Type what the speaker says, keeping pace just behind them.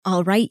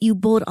All right, you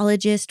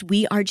Boldologist,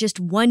 we are just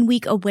 1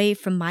 week away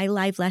from my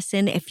live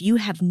lesson. If you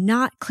have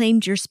not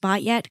claimed your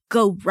spot yet,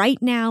 go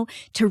right now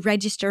to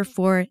register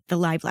for the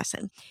live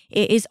lesson.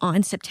 It is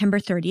on September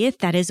 30th.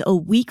 That is a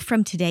week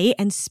from today,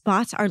 and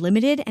spots are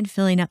limited and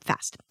filling up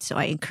fast. So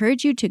I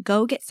encourage you to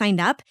go get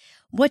signed up.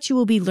 What you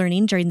will be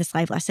learning during this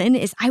live lesson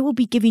is I will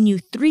be giving you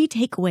 3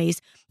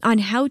 takeaways on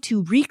how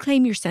to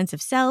reclaim your sense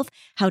of self,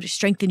 how to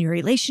strengthen your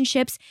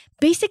relationships,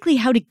 basically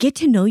how to get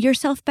to know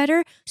yourself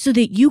better so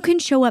that you can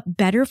show up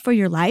better for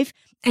your life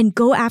and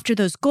go after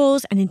those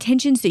goals and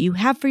intentions that you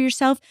have for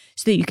yourself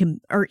so that you can,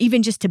 or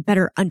even just to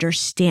better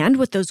understand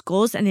what those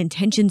goals and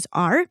intentions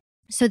are,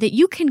 so that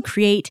you can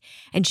create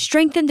and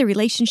strengthen the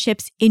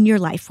relationships in your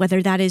life,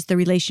 whether that is the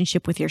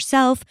relationship with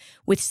yourself,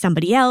 with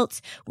somebody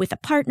else, with a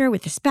partner,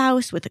 with a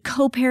spouse, with a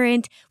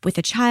co-parent, with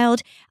a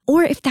child,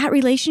 or if that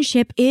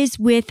relationship is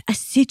with a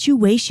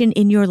situation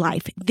in your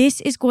life. This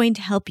is going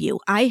to help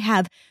you. I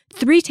have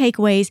 3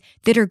 takeaways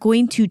that are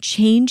going to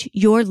change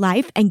your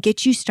life and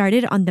get you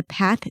started on the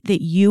path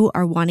that you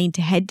are wanting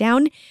to head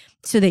down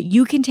so that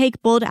you can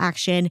take bold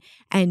action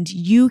and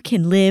you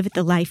can live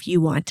the life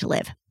you want to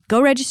live.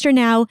 Go register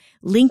now.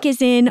 Link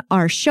is in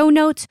our show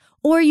notes,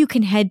 or you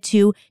can head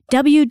to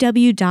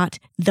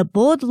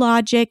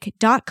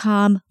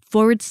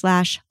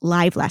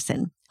www.theboldlogic.com/live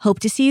lesson. Hope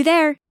to see you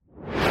there.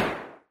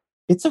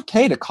 It's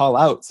okay to call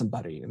out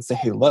somebody and say,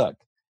 hey, look,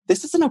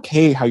 this isn't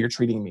okay how you're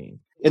treating me.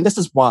 And this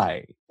is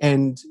why.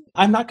 And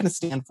I'm not going to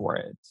stand for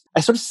it. I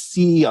sort of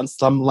see on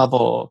some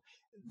level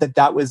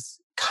that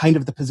was kind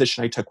of the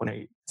position I took when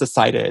I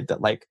decided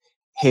that, like,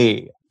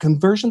 hey,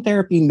 conversion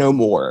therapy, no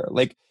more.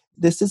 Like,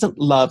 this isn't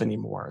love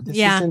anymore. This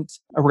isn't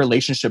a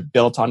relationship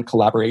built on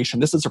collaboration.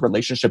 This is a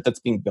relationship that's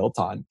being built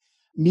on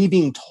me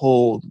being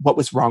told what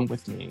was wrong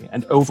with me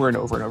and over and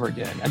over and over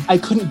again. And I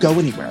couldn't go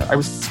anywhere. I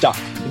was stuck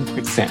in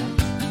quicksand.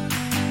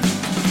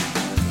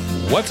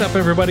 What's up,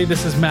 everybody?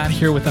 This is Matt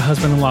here with the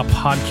Husband-in-Law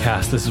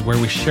Podcast. This is where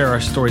we share our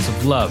stories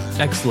of love,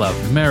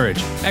 ex-love,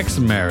 marriage,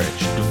 ex-marriage,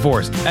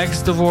 divorce,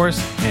 ex-divorce,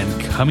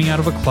 and coming out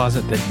of a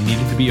closet that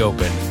needed to be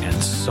opened, and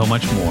so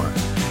much more.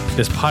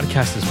 This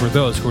podcast is for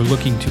those who are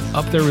looking to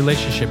up their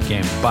relationship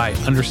game by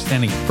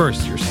understanding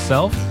first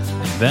yourself,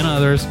 then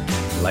others,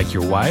 like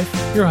your wife,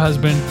 your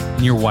husband,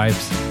 and your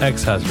wife's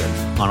ex-husband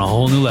on a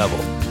whole new level.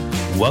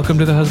 Welcome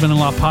to the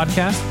Husband-in-Law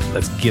Podcast.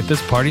 Let's get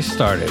this party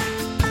started.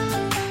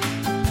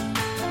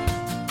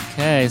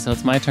 Okay, so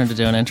it's my turn to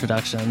do an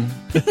introduction.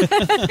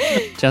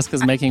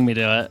 Jessica's making me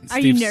do it. Are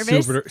you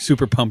nervous?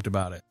 Super pumped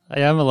about it. I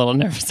am a little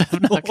nervous,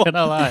 I'm not going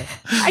to lie.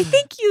 I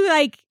think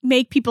you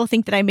make people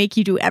think that I make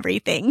you do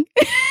everything.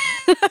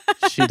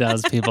 She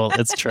does, people.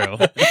 It's true.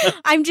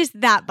 I'm just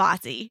that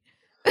bossy.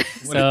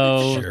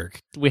 So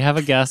we have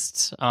a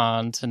guest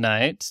on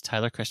tonight,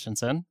 Tyler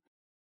Christensen.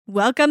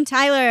 Welcome,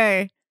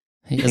 Tyler.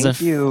 He is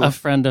a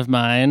friend of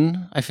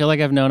mine. I feel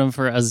like I've known him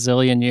for a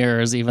zillion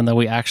years, even though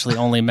we actually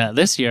only met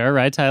this year,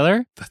 right,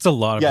 Tyler? That's a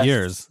lot of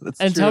years.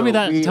 And true.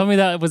 tell me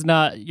that was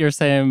not your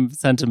same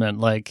sentiment.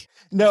 Like,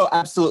 no,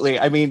 absolutely.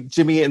 I mean,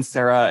 Jimmy and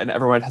Sarah and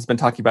everyone has been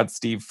talking about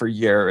Steve for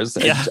years.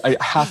 Yeah. I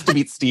have to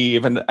meet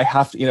Steve, and I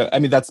have to,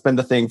 that's been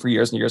the thing for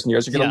years and years and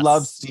years. You're going to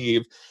love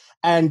Steve.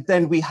 And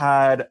then we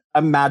had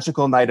a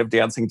magical night of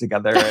dancing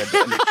together. And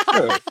it's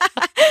true.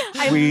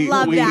 I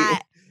love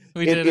that.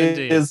 We did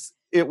indeed.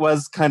 It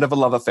was kind of a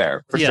love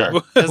affair, for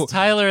sure. Because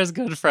Tyler is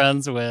good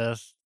friends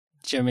with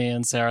Jimmy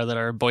and Sarah that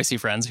are Boise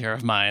friends here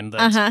of mine.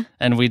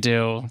 And we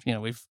do,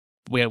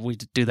 we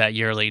do that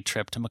yearly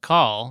trip to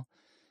McCall.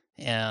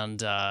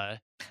 And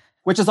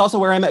which is also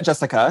where I met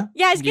Jessica.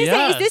 Yeah, I was going to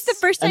say, is this the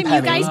first time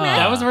you guys met?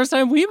 That was the first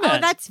time we met.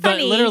 Oh, that's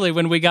funny. But literally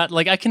when we got,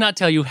 I cannot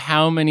tell you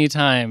how many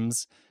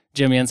times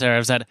Jimmy and Sarah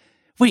have said,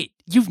 wait,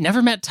 you've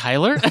never met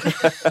Tyler?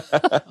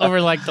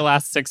 Over the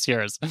last 6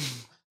 years.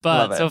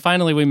 But so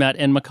finally we met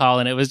in McCall,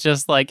 and it was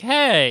just like,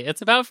 hey,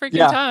 it's about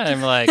freaking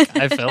time.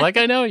 I feel like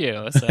I know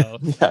you. So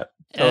yeah,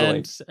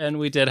 totally. And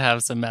we did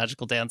have some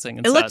magical dancing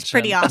and it such. Looked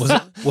pretty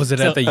awesome. Was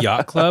it at the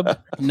yacht club?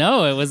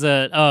 No, it was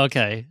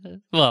okay.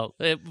 Well,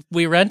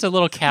 we rent a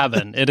little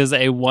cabin. It is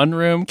a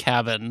 1-room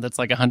cabin that's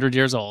 100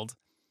 years old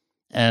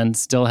and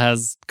still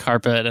has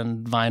carpet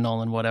and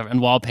vinyl and whatever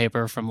and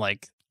wallpaper from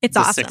it's the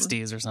awesome.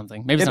 60s or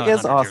something. Maybe it's not it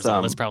is 100 years old.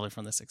 awesome. It's probably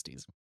from the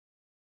 60s.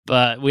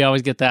 But we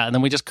always get that, and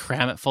then we just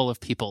cram it full of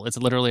people. It's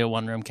literally a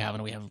 1-room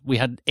cabin. We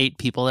had 8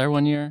 people there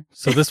one year.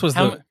 So this was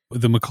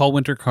the McCall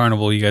Winter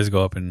Carnival. You guys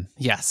go up and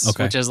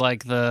which is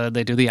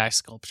they do the ice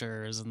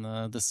sculptures and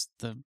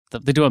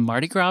they do a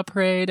Mardi Gras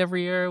parade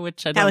every year,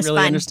 which I don't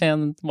really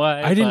understand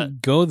why. I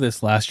didn't go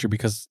this last year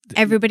because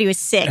everybody was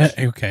sick.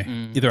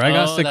 Either I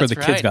got sick or the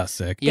kids got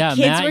sick. Yeah,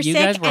 the kids were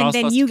sick, and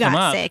then you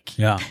got sick.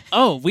 Yeah.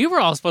 Oh, we were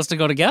all supposed to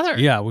go together.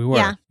 Yeah, we were.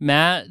 Yeah.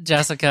 Matt,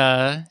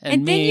 Jessica, and me.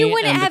 And then you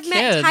wouldn't and have the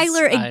met kids.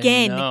 Tyler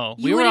again. No,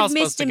 you would have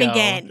missed him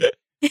again.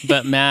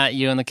 But Matt,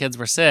 you and the kids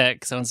were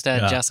sick, so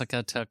instead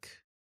Jessica took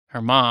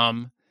her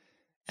mom.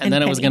 And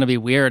then it was going to be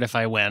weird if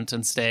I went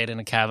and stayed in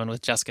a cabin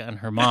with Jessica and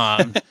her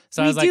mom.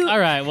 So I was like, all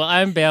right, well,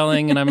 I'm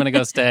bailing and I'm going to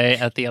go stay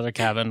at the other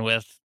cabin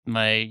with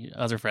my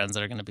other friends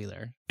that are going to be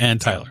there. And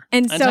Tyler.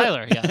 And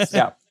Tyler, yes.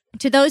 Yeah.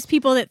 To those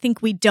people that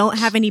think we don't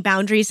have any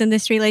boundaries in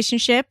this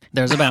relationship,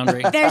 There's a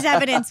boundary. there's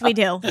evidence we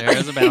do. There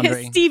is a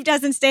boundary. Steve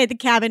doesn't stay at the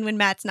cabin when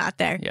Matt's not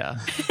there. Yeah.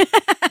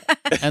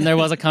 And there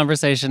was a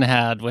conversation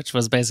had, which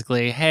was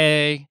basically,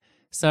 hey,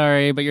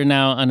 sorry, but you're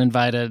now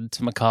uninvited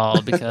to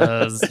McCall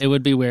because it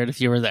would be weird if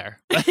you were there.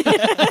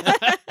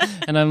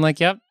 And I'm like,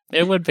 yep,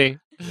 it would be.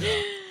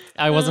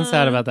 I wasn't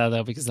sad about that,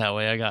 though, because that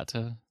way I got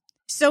to.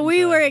 So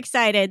we were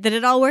excited that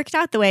it all worked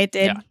out the way it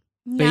did. Yeah.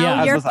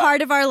 Now you're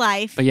part of our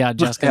life. But yeah,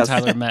 Jessica and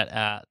Tyler met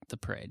at the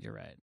parade. You're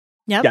right.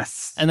 Yep.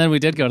 Yes. And then we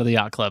did go to the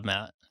yacht club,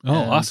 Matt. Oh,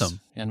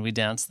 awesome. And we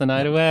danced the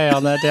night away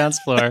on that dance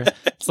floor.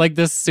 It's like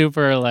this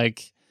super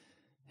like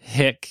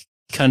hick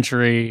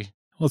country.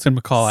 Well, it's in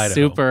McCall, Idaho.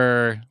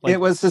 Super. Like, it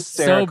was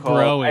hysterical. So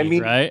bro-y, I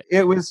mean, right?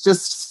 It was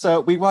just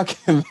so, we walk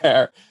in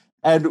there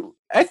and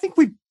I think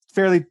we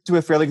do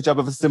a fairly good job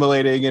of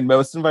assimilating in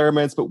most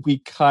environments, but we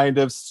kind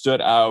of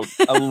stood out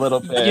a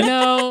little bit. You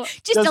know,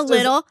 just a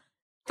little.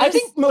 I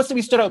think mostly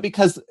we stood out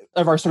because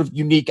of our sort of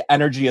unique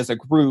energy as a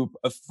group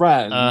of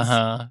friends.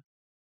 Uh-huh.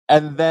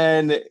 And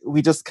then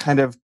we just kind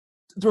of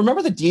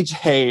remember the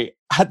DJ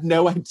had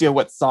no idea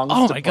what songs.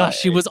 Oh to my gosh,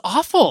 play. she was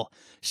awful.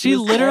 She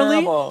was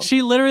literally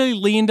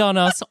terrible. leaned on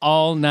us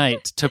all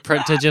night to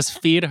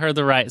just feed her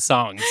the right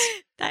songs.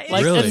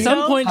 Like Really? at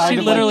some point, she Kind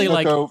of literally took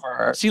like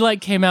over. she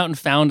like came out and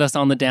found us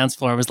on the dance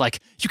floor and was like,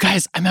 "You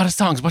guys, I'm out of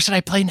songs. What should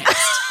I play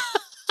next?"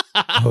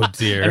 Oh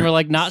dear. And we're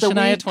like, "Not so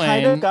Shania we Twain."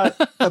 kind of got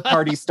the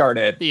party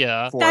started.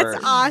 Yeah, That's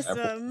for awesome.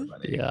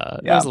 everybody. yeah,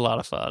 it Yeah. was a lot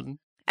of fun.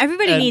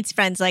 Everybody And- needs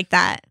friends like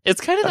that.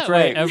 It's kind of That's that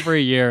way right.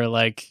 every year.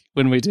 Like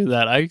when we do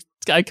that, I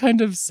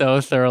kind of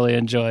so thoroughly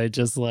enjoy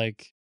just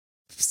like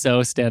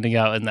so standing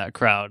out in that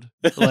crowd.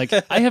 Like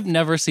I have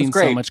never seen so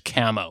great. much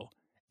camo.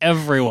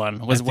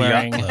 Everyone was At the yacht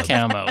wearing club.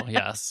 camo.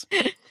 Yes.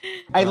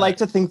 I like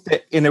to think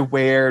that in a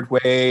weird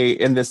way,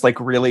 in this like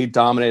really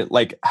dominant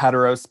like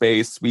hetero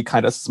space, we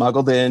kind of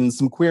smuggled in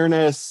some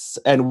queerness,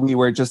 and we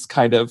were just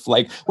kind of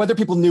like, whether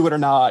people knew it or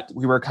not,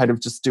 we were kind of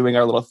just doing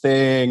our little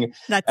thing.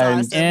 That's And-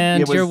 awesome.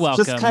 And it was you're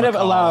welcome. just kind of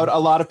McCall. allowed a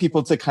lot of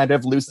people to kind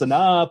of loosen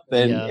up,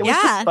 and Yeah. it was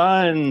Yeah. just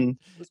fun.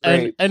 It was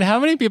great. And how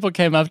many people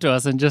came up to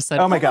us and just said,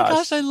 Oh my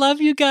gosh. I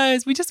love you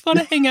guys. We just want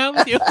to hang out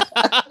with you."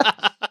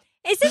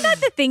 Isn't that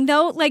the thing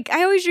though? Like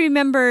I always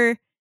remember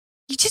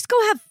you just go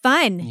have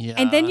fun.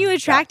 And then you Yeah.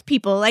 attract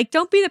people. Like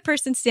don't be the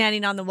person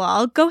standing on the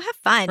wall. Go have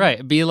fun.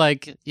 Right. Be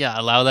like, yeah,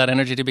 allow that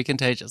energy to be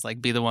contagious.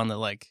 Like be the one that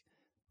like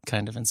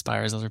kind of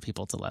inspires other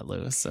people to let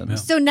loose. And Yeah.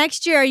 So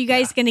next year are you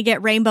guys going to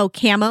get rainbow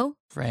camo?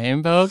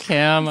 rainbow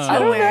camo. I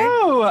don't Where?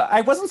 know.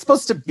 I wasn't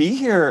supposed to be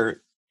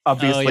here,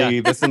 obviously, Oh,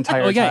 yeah. this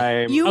entire Okay.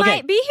 time. You Okay.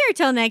 might be here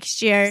till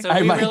next year. So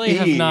I we might really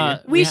have be.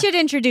 not. we ha- should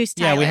introduce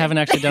Tyler. Yeah, we haven't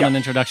actually done an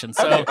introduction.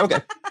 So, okay.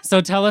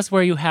 so tell us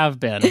where you have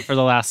been for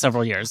the last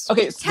several years.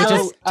 Okay.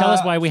 So, Tell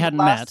us why we hadn't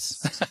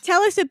last-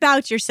 Tell us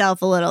about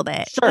yourself a little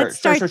bit. Sure, Let's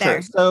start sure.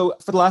 there. So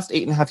for the last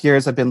 8.5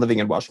 years, I've been living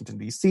in Washington,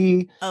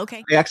 D.C.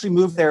 Okay. I actually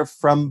moved there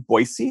from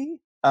Boise.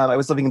 I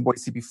was living in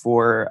Boise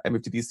before I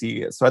moved to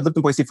D.C. So I lived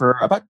in Boise for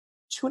about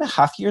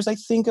 2.5 years, I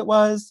think it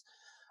was.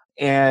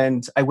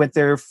 And I went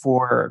there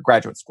for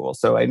graduate school.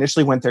 So I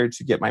initially went there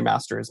to get my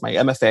master's, my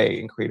MFA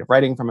in creative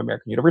writing from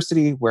American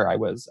University, where I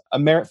was a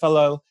merit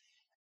fellow.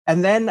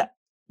 And then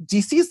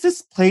DC is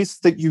this place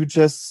that you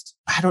just,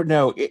 I don't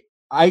know,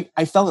 I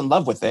fell in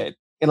love with it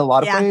in a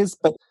lot of Yeah. ways,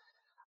 but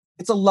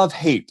it's a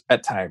love-hate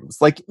at times.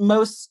 Like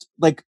most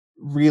like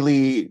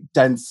really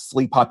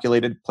densely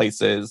populated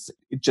places,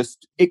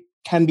 it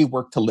can be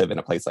work to live in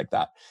a place like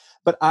that.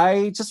 But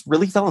I just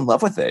really fell in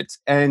love with it.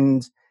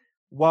 And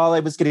while I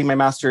was getting my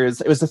master's,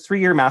 it was a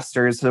 3-year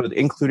master's. So it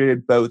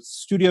included both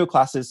studio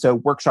classes, so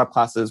workshop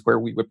classes where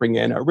we would bring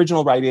in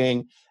original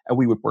writing and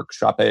we would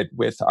workshop it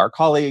with our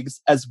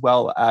colleagues, as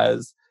well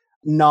as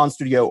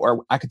non-studio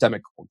or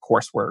academic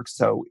coursework.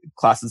 So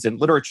classes in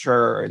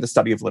literature and the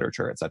study of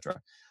literature,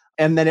 etc.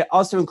 And then it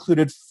also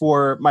included,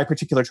 for my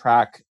particular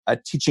track, a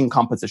teaching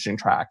composition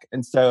track.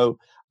 And so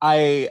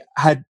I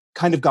had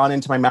kind of gone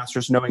into my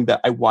master's knowing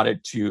that I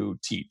wanted to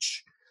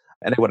teach,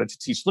 and I wanted to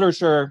teach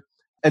literature.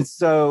 And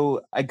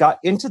so I got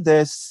into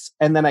this,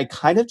 and then I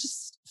kind of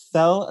just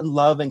fell in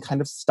love and kind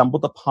of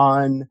stumbled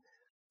upon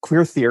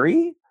queer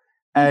theory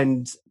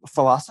and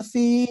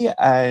philosophy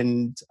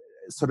and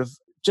sort of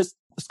just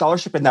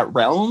scholarship in that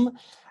realm.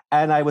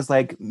 And I was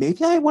like,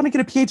 maybe I want to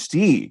get a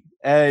PhD.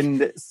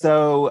 And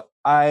so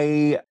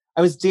I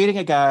was dating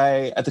a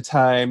guy at the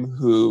time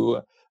who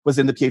was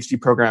in the PhD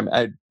program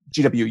at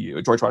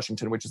GWU, George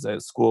Washington, which is a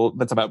school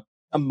that's about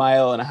 1.5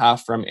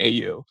 miles from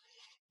AU.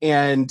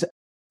 And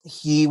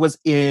he was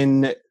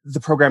in the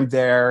program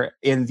there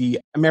in the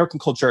American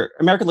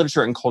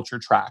literature and culture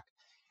track.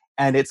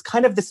 And it's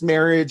kind of this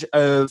marriage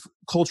of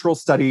cultural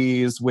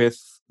studies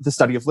with the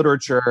study of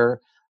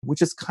literature,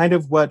 which is kind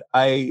of what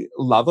I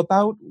love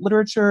about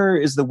literature,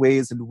 is the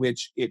ways in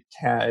which it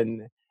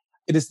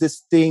is this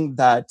thing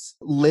that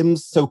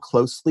limbs so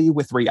closely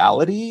with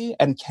reality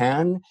and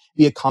can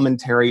be a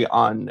commentary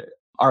on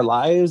our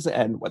lives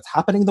and what's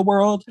happening in the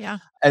world. Yeah.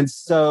 And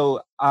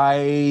so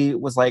I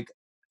was like,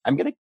 I'm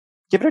going to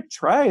give it a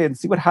try and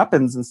see what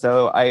happens. And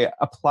so I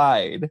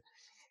applied.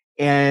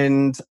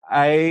 And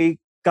I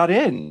got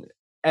in,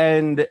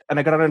 and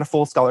I got on a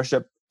full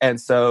scholarship. And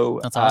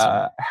so That's awesome.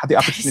 I had the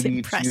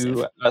opportunity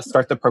to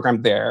start the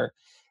program there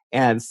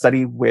and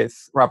study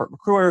with Robert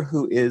McClure,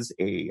 who is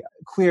a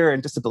queer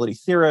and disability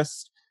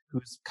theorist,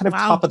 who's kind of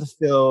top of the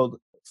field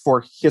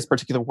for his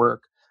particular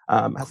work.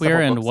 Queer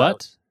and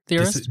what?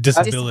 Theorist?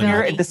 Disability.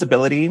 Queer and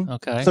disability.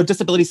 Okay. So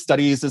disability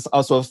studies is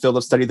also a field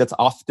of study that's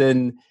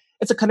often,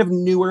 it's a kind of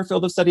newer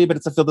field of study, but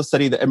it's a field of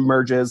study that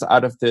emerges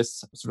out of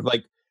this sort of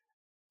like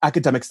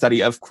academic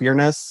study of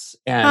queerness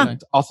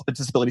and also the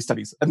disability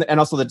studies and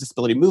also the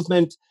disability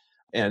movement.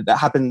 And that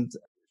happened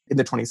in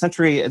the 20th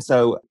century. And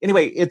so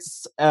anyway,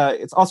 it's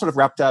all sort of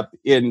wrapped up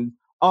in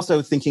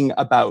also thinking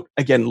about,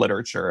 again,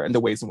 literature and the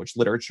ways in which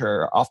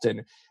literature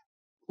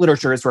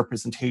is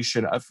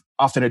representation of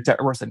often a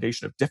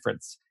representation of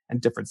difference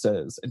and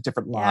differences and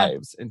different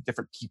lives and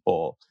different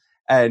people.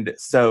 And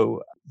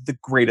so the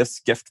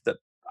greatest gift that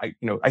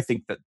I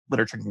think that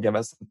literature can give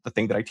us, the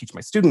thing that I teach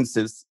my students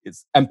is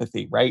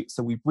empathy, right?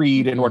 So we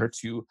read in order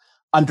to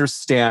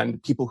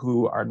understand people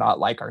who are not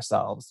like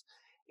ourselves.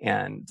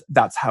 And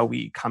that's how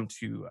we come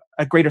to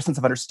a greater sense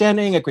of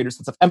understanding, a greater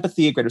sense of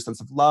empathy, a greater sense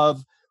of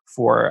love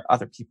for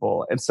other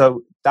people. And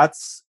so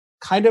that's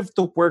kind of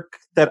the work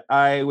that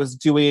I was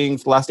doing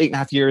for the last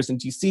 8.5 years in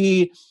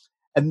DC.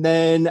 And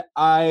then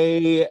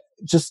I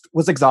just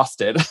was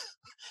exhausted,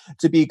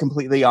 to be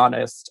completely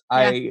honest.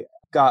 Yeah.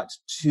 Fall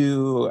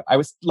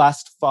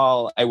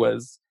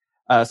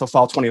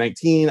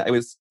 2019, I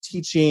was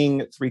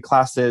teaching 3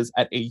 classes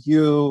at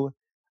AU.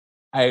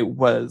 I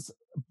was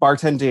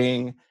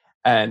bartending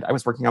and I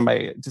was working on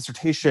my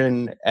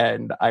dissertation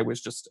and I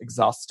was just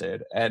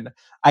exhausted. And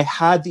I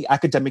had the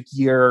academic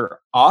year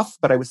off,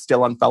 but I was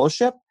still on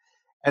fellowship.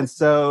 And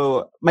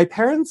so my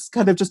parents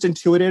kind of just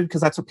intuited,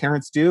 because that's what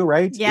parents do,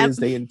 right? Yep. Is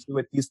they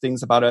intuit these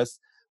things about us,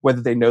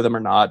 whether they know them or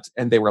not.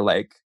 And they were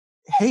like,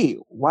 hey,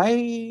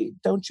 why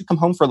don't you come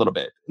home for a little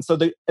bit? And so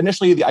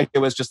initially the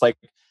idea was just like,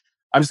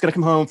 I'm just going to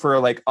come home for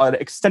like an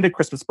extended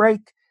Christmas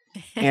break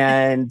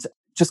and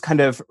just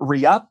kind of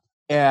re-up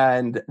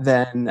and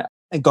then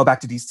go back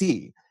to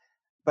DC.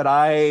 But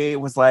I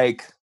was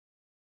like,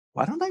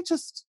 why don't I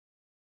just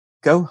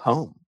go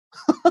home?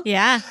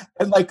 Yeah.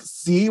 And like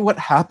see what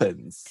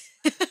happens.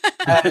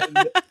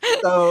 And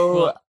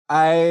so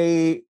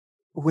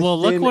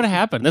look what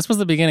happened. This was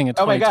the beginning of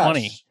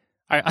 2020.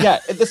 Yeah,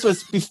 this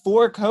was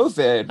before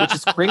COVID, which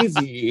is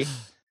crazy.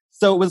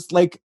 So it was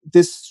like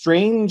this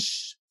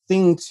strange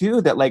thing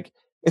too, that like,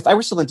 if I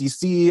were still in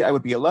DC, I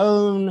would be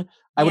alone.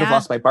 I would have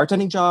lost my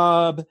bartending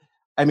job.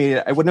 I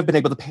mean, I wouldn't have been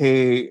able to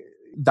pay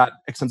that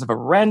expensive of a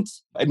rent.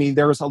 I mean,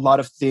 there was a lot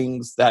of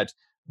things that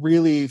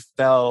really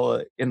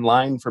fell in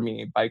line for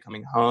me by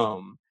coming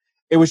home.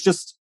 It was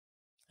just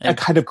a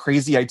kind of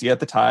crazy idea at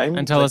the time.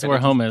 And tell us where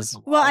home is.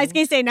 Well, I was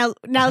going to say, now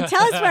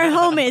tell us where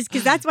home is,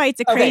 because that's why it's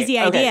a crazy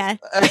idea.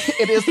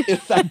 It is.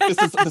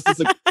 This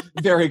is a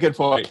very good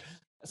point.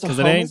 Because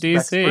it ain't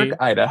DC. Rexburg,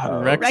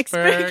 Idaho.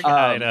 Rexburg,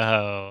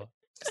 Idaho.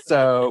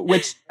 So,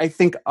 which I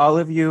think all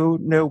of you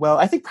know well.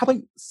 I think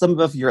probably some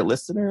of your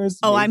listeners.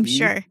 Oh, I'm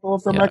sure. People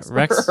from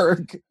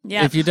Rexburg.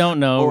 Yeah. If you don't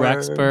know,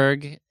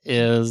 Rexburg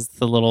is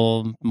the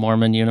little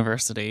Mormon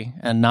university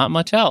and not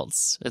much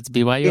else. It's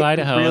BYU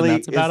Idaho, really, and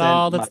that's about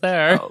all that's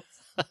there.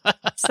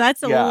 So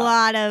that's a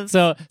lot of.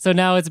 So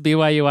now it's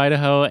BYU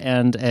Idaho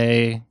and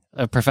a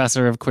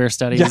professor of queer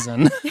studies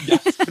and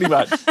yes, pretty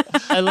much.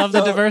 I love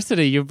the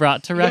diversity you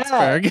brought to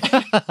Rexburg.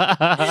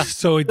 Yeah.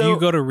 So do you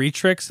go to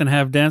Retrix and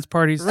have dance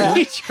parties?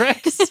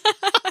 Retrix.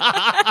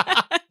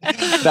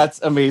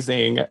 That's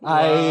amazing.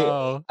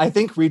 Wow. I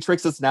think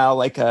Retrix is now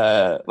like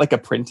a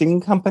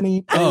printing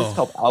company. It's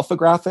called Alpha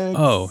Graphics.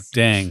 Oh,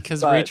 dang.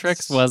 Because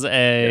Retrix was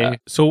a... Yeah.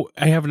 So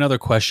I have another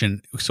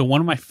question. So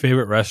one of my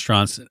favorite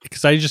restaurants,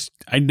 because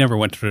I never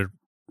went to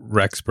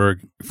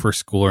Rexburg for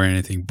school or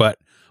anything, but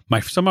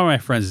some of my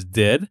friends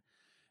did.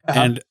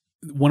 And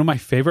one of my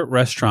favorite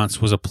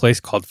restaurants was a place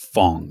called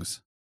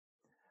Fong's.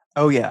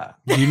 Oh, yeah.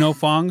 Do you know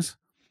Fong's?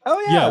 Oh,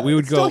 yeah. Yeah, we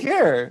would go. Still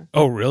here.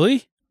 Oh,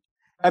 really?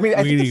 I mean,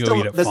 I think it's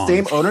still the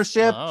same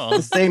ownership,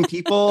 the same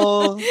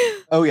people.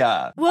 Oh,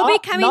 yeah. We'll be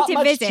coming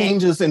to visit.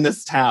 Changes in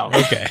this town.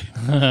 Okay.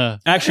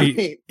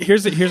 Actually,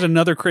 here's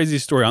another crazy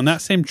story. On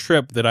that same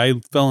trip that I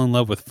fell in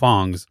love with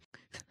Fong's,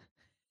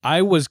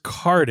 I was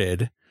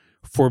carded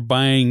for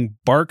buying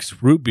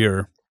Barks root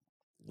beer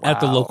at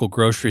the local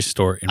grocery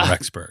store in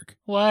Rexburg.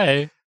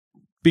 Why?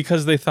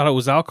 Because they thought it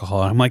was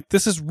alcohol. I'm like,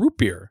 this is root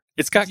beer.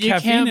 It's got caffeine in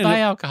it. You can't buy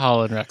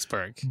alcohol in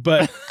Rexburg.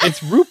 But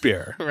it's root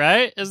beer.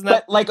 Right? Isn't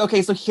that... But, like,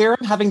 okay, so here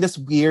I'm having this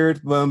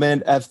weird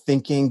moment of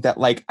thinking that,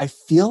 like, I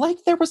feel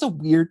like there was a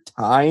weird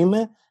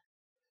time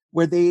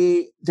where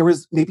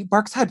maybe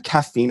Barks had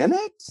caffeine in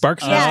it?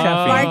 Barks has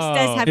caffeine. Barks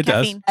does have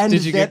caffeine. And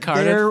did you get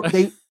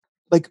carded?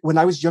 Like, when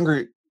I was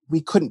younger,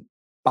 we couldn't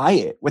buy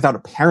it without a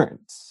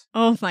parent.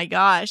 Oh my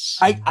gosh!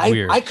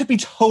 I could be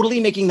totally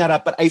making that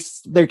up, but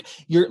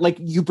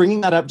you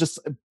bringing that up just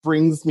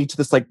brings me to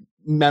this like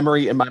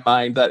memory in my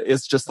mind that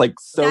is just like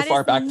so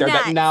far back there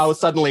that now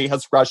suddenly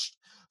has rushed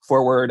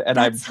forward, and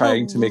I'm That's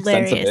trying to make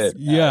sense of hilarious. it.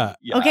 Yeah.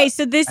 Okay,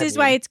 so this is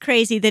why it's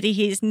crazy that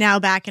he's now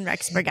back in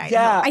Rexburg, Idaho.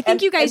 Yeah, I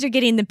think you guys are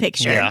getting the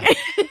picture. Yeah.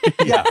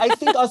 Yeah, I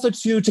think also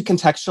too, to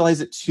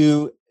contextualize it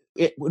too,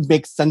 it would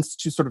make sense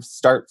to sort of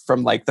start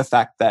from like the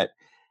fact that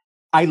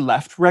I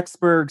left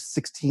Rexburg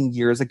 16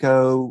 years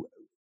ago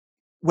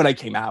when I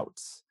came out.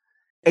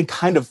 And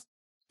kind of,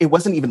 it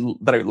wasn't even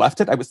that I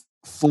left it, I was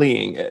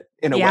fleeing it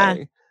in a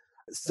way.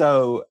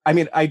 So, I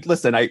mean, I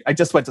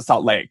just went to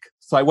Salt Lake.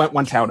 So I went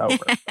one town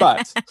over.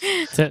 But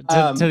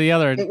to the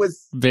other it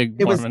was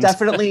Mormons.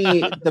 definitely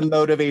the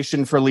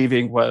motivation for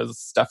leaving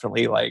was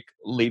definitely like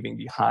leaving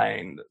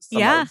behind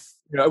some of,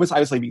 I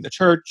was leaving the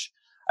church,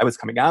 I was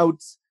coming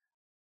out,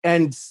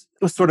 and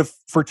it was sort of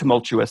for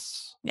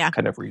tumultuous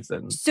kind of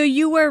reasons. So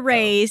you were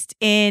raised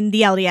in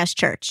the LDS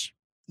church?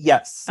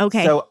 Yes.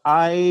 Okay. So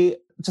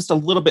just a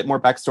little bit more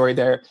backstory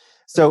there.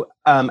 So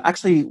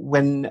actually,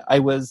 when I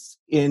was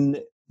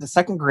in the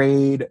second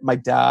grade, my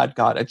dad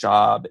got a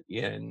job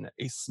in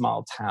a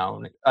small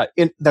town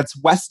that's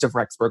west of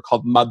Rexburg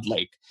called Mud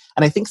Lake.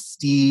 And I think,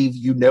 Steve,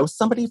 you know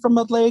somebody from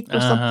Mud Lake or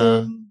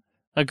something?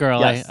 A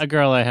girl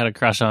I had a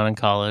crush on in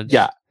college.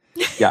 Yeah.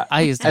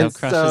 I used to have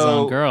crushes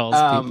on girls,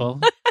 people.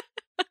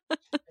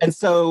 And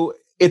so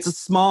it's a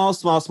small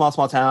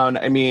town.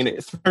 I mean,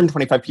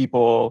 325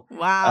 people.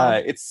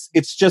 Wow.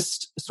 It's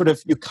just sort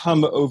of, you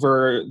come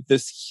over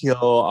this hill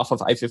off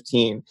of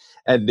I-15,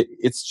 and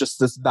it's just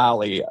this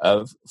valley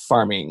of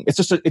farming. It's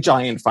just a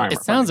giant farm.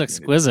 It sounds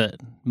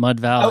exquisite. Mud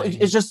Valley.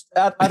 It's just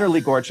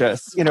utterly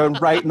gorgeous.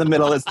 Right in the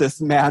middle is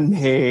this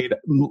man-made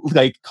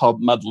lake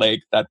called Mud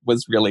Lake that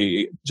was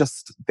really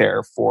just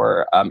there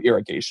for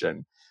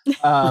irrigation.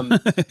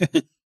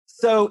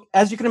 So,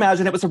 as you can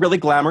imagine, it was a really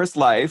glamorous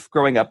life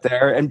growing up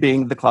there and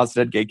being the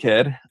closeted gay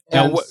kid.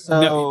 Now,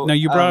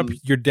 you brought up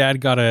your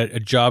dad got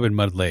a job in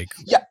Mud Lake.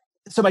 Yeah.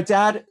 So my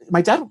dad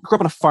grew up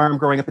on a farm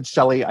growing up in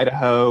Shelley,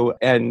 Idaho,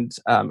 and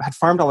had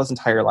farmed all his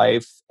entire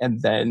life.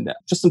 And then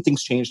just some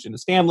things changed in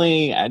his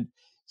family, and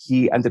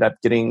he ended up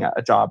getting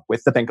a job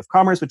with the Bank of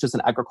Commerce, which is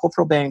an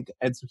agricultural bank.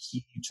 And so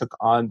he took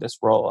on this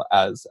role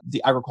as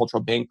the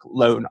agricultural bank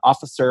loan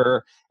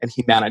officer, and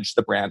he managed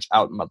the branch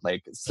out in Mud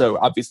Lake. So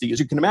obviously, as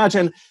you can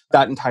imagine,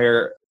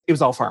 it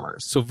was all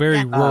farmers. So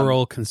very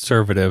rural,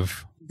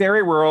 conservative.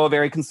 Very rural,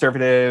 very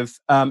conservative.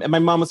 And my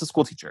mom was a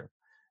school teacher.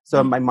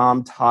 So my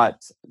mom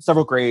taught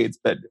several grades,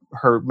 but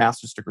her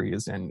master's degree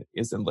is in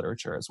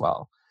literature as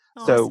well.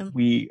 Awesome. So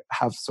we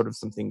have sort of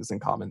some things in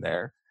common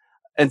there.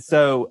 And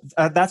so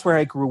that's where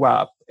I grew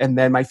up. And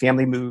then my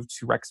family moved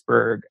to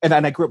Rexburg. And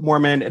then I grew up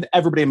Mormon, and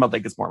everybody in Mud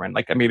Lake is Mormon.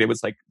 Like, I mean, it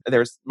was like,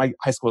 my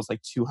high school was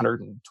like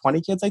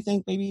 220 kids, I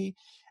think, maybe.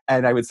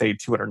 And I would say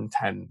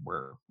 210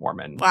 were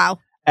Mormon. Wow.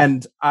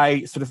 And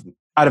I sort of,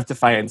 out of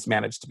defiance,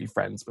 managed to be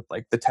friends with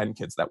like the 10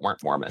 kids that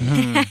weren't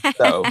Mormon.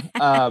 So,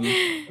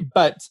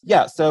 but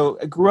yeah, so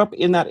I grew up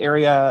in that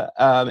area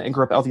and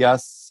grew up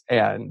LDS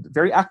and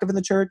very active in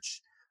the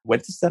church,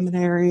 went to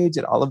seminary,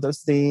 did all of those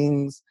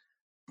things.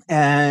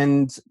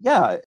 And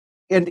yeah,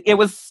 and it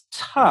was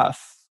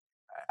tough.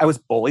 I was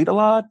bullied a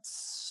lot.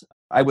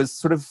 I was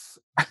sort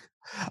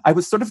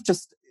of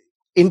just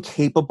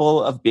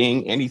incapable of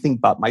being anything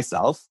but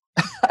myself.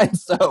 And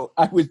so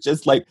I was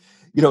just like,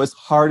 as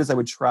hard as I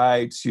would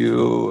try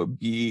to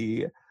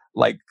be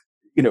like,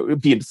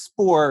 be in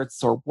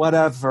sports or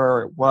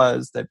whatever it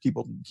was that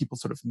people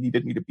sort of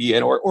needed me to be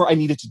in, or I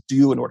needed to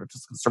do in order to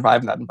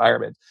survive in that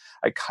environment,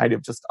 I kind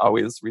of just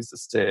always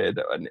resisted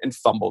and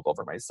fumbled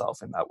over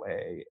myself in that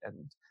way.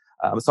 And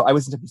so I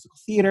was into musical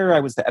theater. I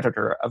was the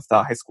editor of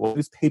the high school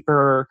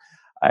newspaper.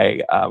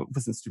 I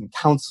was in student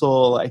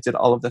council. I did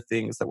all of the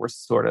things that were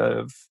sort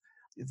of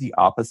the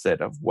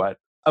opposite of what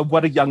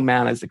a young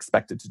man is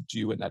expected to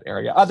do in that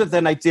area. Other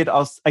than I did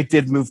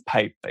move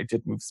pipe. I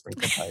did move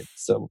sprinkler pipe.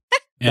 So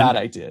that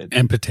I did.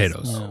 And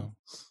potatoes. So,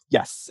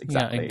 yes,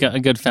 exactly. Yeah, a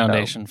good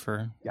foundation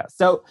for. Yeah.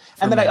 So,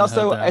 and then I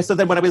also, so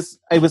then when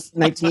I was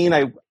 19,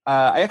 I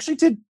actually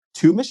did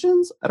 2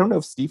 missions. I don't know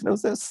if Steve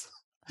knows this.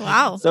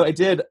 Wow. So I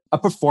did a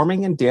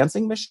performing and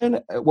dancing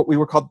mission, what we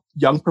were called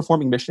Young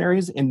Performing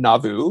Missionaries in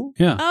Nauvoo.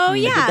 Yeah. Oh,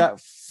 yeah. I did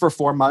that for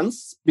 4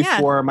 months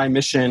before my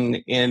mission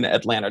in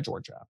Atlanta,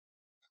 Georgia.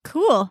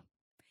 Cool.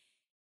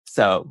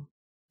 So.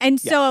 And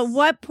so at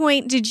what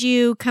point did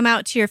you come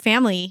out to your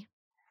family?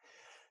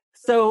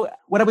 So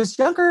when I was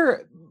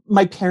younger,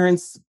 my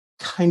parents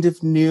kind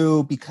of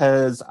knew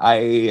because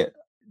I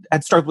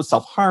had struggled with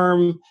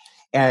self-harm,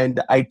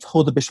 and I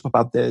told the bishop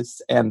about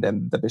this, and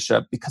then the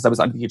bishop, because I was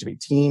under the age of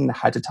 18,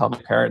 had to tell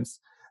my parents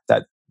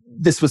that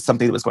this was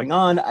something that was going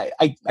on.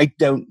 I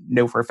don't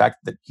know for a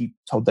fact that he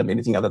told them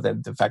anything other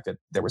than the fact that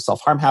there was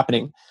self-harm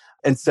happening.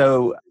 And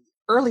so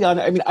early on,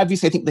 I mean,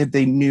 obviously, I think that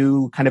they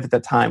knew kind of at the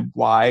time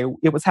why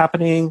it was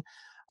happening.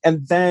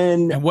 And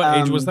then... And what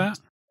age was that?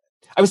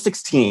 I was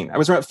 16. I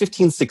was around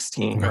 15,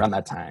 16 around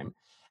that time.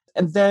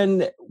 And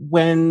then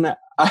when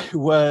I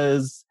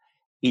was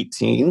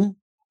 18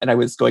 and I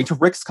was going to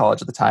Ricks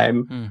College at the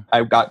time,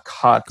 I got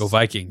caught Go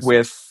Vikings.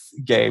 with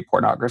gay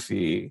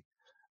pornography.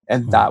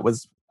 And that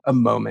was a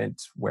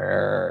moment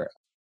where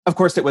of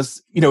course, it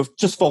was,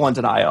 just full on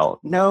denial.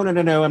 No,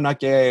 I'm not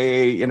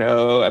gay.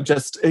 I'm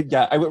just,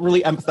 I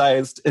really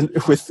empathized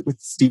with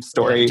Steve's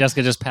story. Yeah,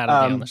 Jessica just patted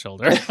me on the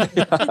shoulder.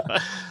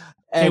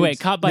 And, hey, wait,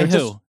 caught by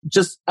who?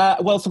 So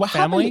what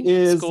Family? happened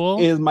is, School?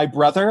 is my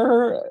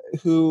brother,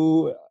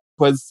 who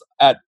was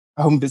at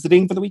home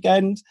visiting for the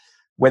weekend,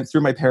 went through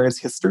my parents'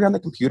 history on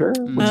the computer,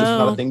 which is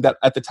not a thing that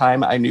at the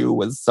time I knew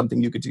was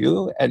something you could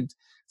do. And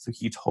so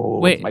he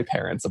told my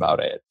parents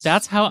about it.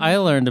 That's how I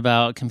learned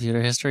about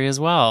computer history as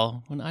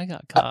well, when I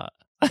got caught.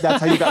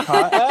 That's how you got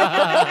caught?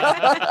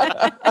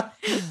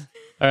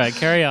 All right,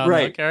 carry on.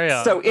 Right. Carry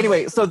on. So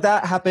anyway,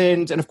 that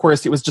happened. And of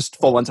course, it was just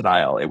full on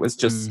denial. It was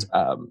just,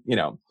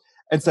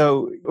 And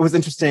so it was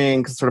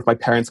interesting because sort of my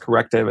parents'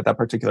 corrective at that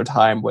particular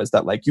time was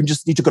that, like, you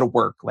just need to go to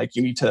work. Like,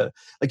 you need to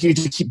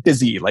keep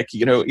busy. Like,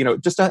 they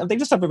just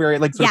have a very,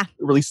 like, sort of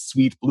really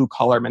sweet blue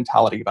collar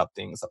mentality about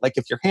things. Like,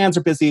 if your hands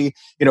are busy,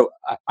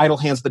 idle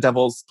hands are the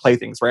devil's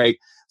playthings, right?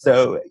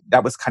 So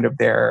that was kind of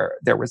their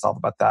resolve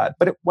about that.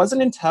 But it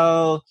wasn't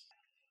until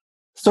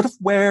sort of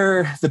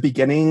where the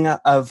beginning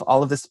of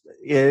all of this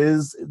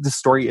is, the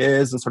story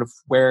is, and sort of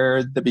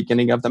where the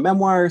beginning of the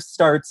memoir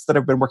starts that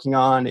I've been working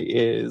on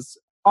is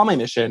on my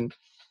mission,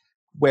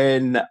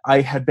 when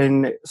I had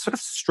been sort of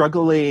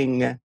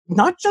struggling,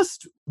 not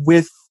just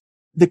with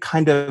the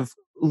kind of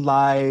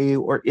lie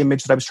or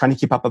image that I was trying to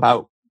keep up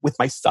about with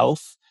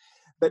myself,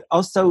 but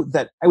also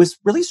that I was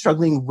really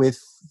struggling with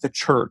the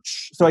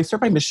church. So I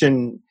started my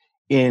mission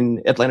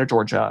in Atlanta,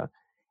 Georgia.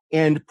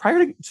 And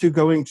prior to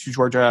going to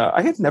Georgia,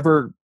 I had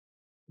never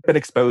been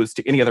exposed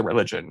to any other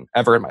religion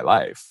ever in my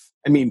life.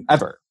 I mean,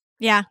 ever.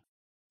 Yeah.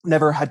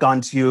 Never had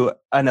gone to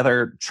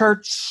another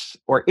church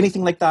or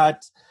anything like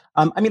that.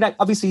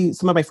 Obviously,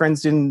 some of my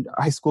friends in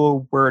high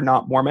school were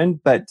not Mormon,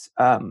 but,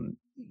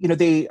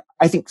 they,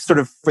 I think, sort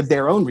of for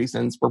their own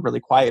reasons, were really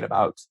quiet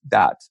about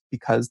that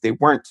because they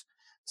weren't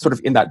sort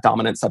of in that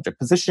dominant subject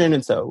position.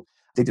 And so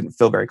they didn't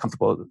feel very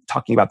comfortable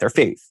talking about their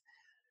faith.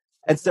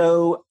 And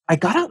so I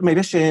got out of my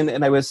mission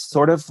and I was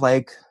sort of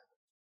like,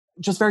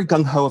 just very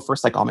gung-ho at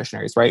first, like all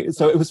missionaries, right?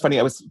 So it was funny.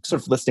 I was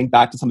sort of listening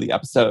back to some of the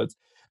episodes.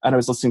 And I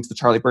was listening to the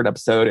Charlie Bird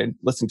episode and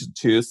listening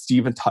to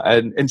Steve and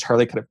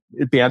Charlie kind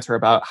of banter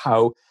about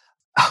how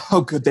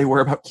good they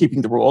were about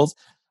keeping the rules.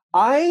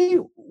 I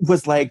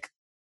was like,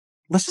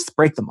 let's just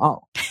break them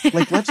all.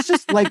 Like, let's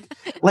just like,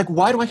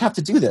 why do I have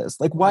to do this?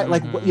 Like, why?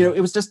 Like,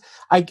 it was just,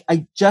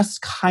 I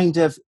just kind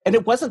of, and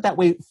it wasn't that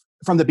way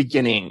from the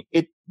beginning.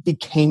 It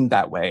became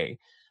that way.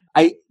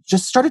 I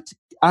just started to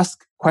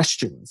ask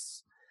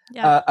questions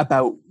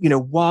about,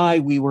 why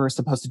we were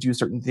supposed to do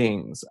certain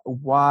things,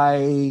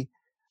 why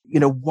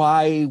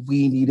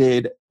we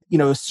needed,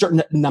 a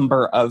certain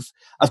number of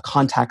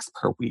contacts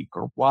per week,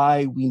 or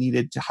why we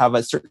needed to have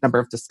a certain number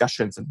of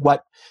discussions, and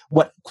what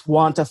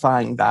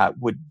quantifying that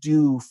would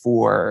do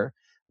for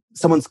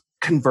someone's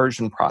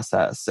conversion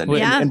process and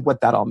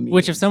what that all means.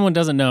 Which, if someone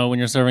doesn't know, when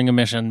you're serving a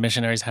mission,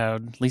 missionaries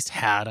at least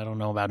had, I don't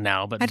know about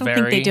now, but I don't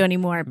think they do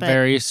anymore, but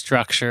very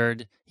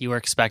structured. You were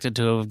expected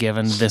to have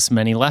given this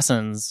many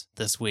lessons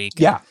this week.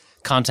 Yeah.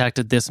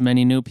 Contacted this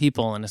many new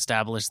people and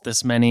established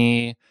this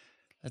many,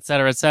 et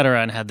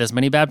cetera, and had this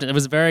many baptisms.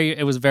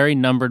 It was very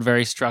numbered,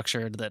 very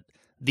structured, that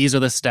these are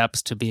the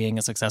steps to being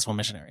a successful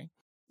missionary.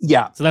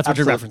 Yeah. So that's what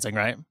absolutely. you're referencing,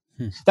 right?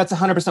 That's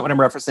 100% what I'm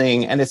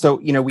referencing. And so,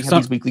 we have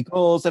these weekly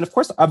goals. And of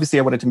course, obviously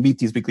I wanted to meet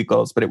these weekly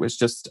goals, but it was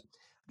just,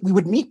 we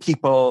would meet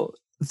people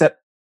that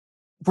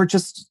were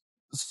just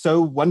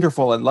so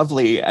wonderful and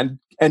lovely and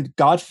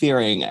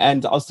God-fearing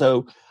and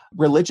also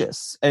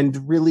religious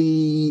and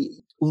really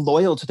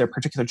loyal to their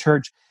particular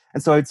church.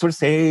 And so I'd sort of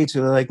say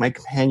to like my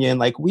companion,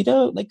 like, we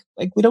don't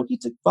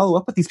need to follow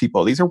up with these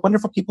people. These are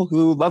wonderful people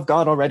who love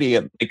God already.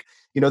 And like,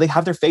 they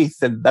have their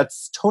faith and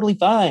that's totally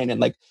fine.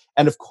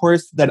 And of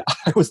course, then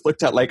I was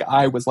looked at like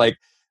I was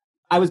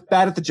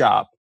bad at the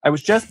job. I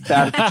was just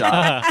bad at the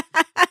job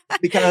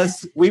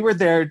because we were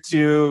there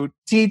to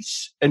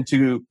teach and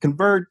to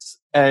convert.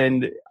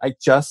 And I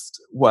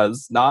just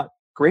was not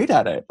great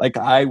at it. Like,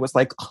 I was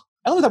like,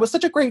 oh, that was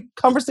such a great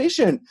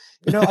conversation.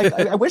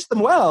 I wish them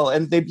well.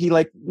 And they'd be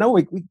like, no,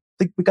 we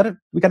gotta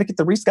get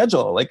the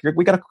reschedule. Like,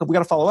 we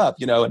gotta follow up,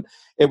 And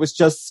it was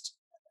just,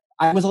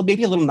 I was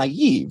maybe a little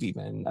naive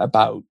even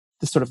about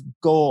the sort of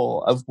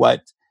goal of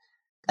what,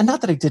 and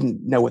not that I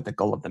didn't know what the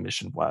goal of the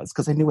mission was,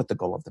 because I knew what the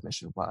goal of the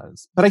mission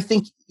was. But I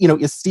think,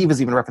 as Steve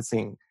is even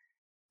referencing,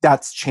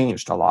 that's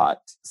changed a lot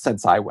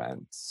since I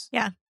went.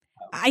 Yeah.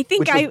 I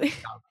think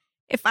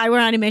if I were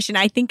on a mission,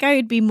 I think I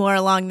would be more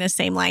along the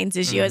same lines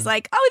as you. I was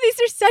like, oh, these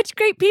are such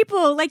great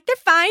people. Like, they're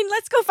fine.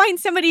 Let's go find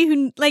somebody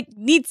who like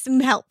needs some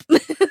help.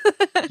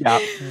 Yeah.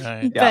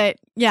 Right. But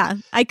yeah,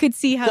 I could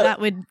see how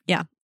that would,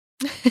 yeah.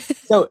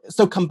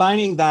 So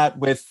combining that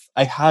with,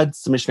 I had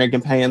some missionary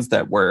companions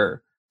that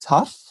were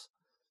tough.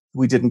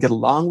 We didn't get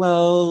along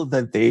well,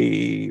 that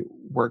they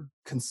were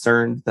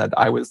concerned that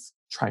I was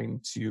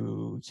trying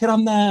to hit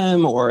on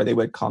them, or they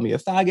would call me a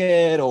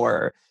faggot,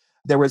 or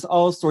there was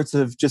all sorts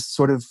of just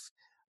sort of,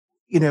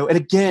 and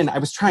again, I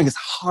was trying as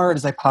hard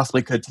as I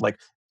possibly could to like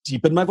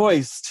deepen my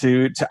voice,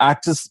 to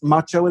act as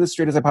macho and as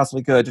straight as I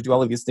possibly could, to do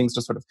all of these things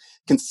to sort of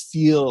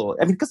conceal.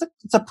 I mean, because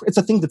it's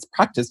a thing that's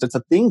practiced. It's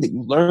a thing that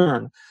you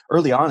learn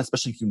early on,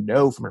 especially if you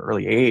know from an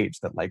early age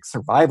that like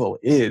survival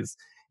is,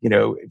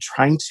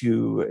 trying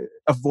to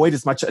avoid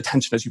as much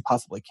attention as you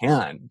possibly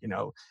can,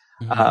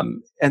 Mm-hmm.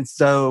 And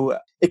so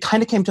it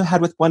kind of came to a head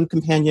with one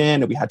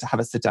companion, and we had to have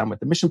a sit down with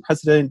the mission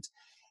president.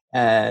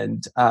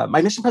 And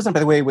my mission president,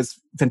 by the way, was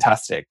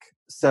fantastic.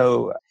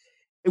 So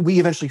we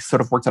eventually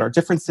sort of worked out our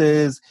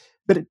differences,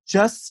 but it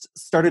just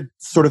started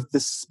sort of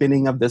this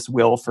spinning of this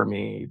wheel for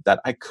me that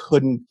I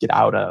couldn't get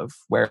out of,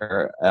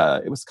 where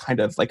it was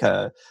kind of like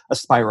a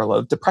spiral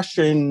of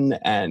depression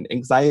and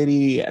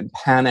anxiety and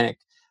panic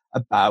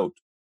about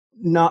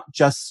not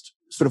just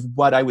sort of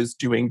what I was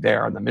doing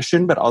there on the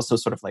mission, but also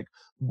sort of like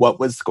what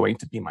was going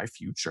to be my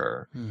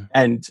future.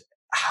 And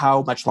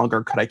how much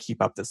longer could I keep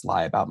up this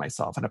lie about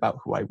myself and about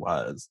who I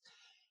was?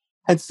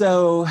 And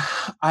so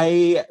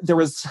there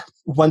was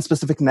one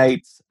specific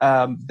night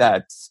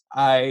that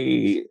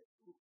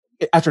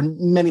after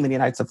many, many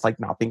nights of like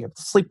not being able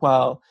to sleep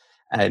well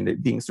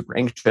and being super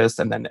anxious,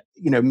 and then,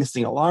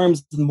 missing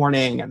alarms in the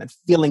morning, and then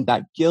feeling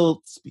that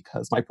guilt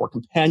because my poor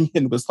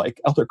companion was like,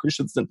 Elder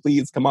Christensen,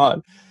 please, come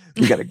on,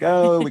 we got to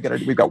go.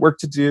 We've got work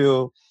to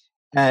do.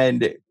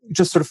 And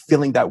just sort of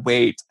feeling that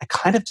weight, I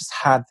kind of just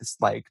had this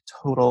like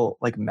total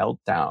like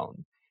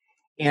meltdown.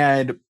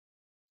 And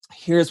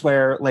here's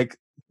where like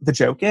the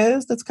joke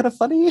is, that's kind of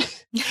funny,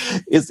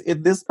 is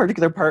in this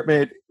particular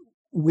apartment,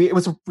 it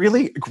was a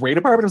really great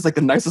apartment. It was like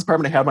the nicest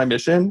apartment I had on my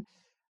mission.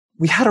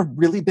 We had a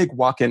really big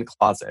walk-in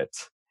closet.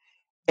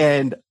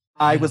 And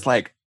I was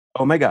like,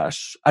 oh my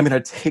gosh, I'm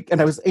going to take,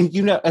 and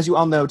as you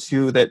all know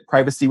too, that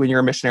privacy when you're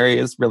a missionary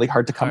is really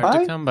hard to come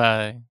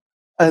by.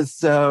 And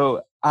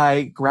so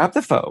I grabbed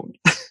the phone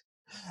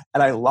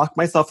and I locked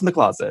myself in the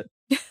closet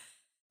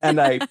and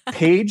I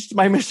paged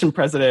my mission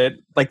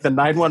president, like the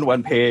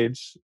 911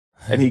 page,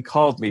 and he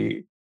called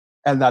me.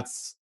 And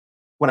that's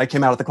when I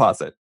came out of the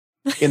closet,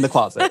 in the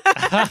closet.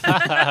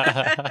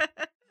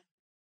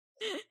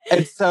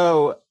 And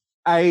so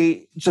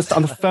I just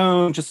on the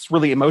phone, just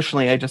really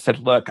emotionally, I just said,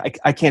 look,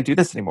 I can't do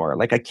this anymore.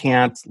 Like, I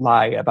can't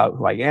lie about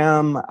who I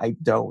am. I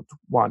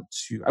want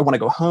to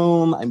go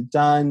home. I'm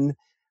done.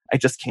 I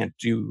just can't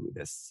do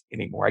this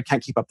anymore. I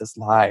can't keep up this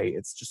lie.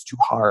 It's just too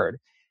hard.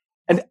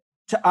 And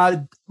to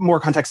add more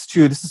context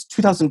too, this is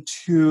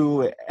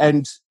 2002.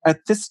 And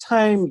at this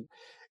time,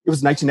 it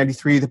was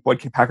 1993 that Boyd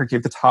K. Packer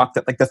gave the talk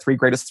that like the three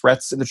greatest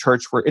threats in the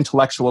church were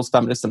intellectuals,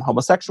 feminists, and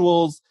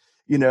homosexuals.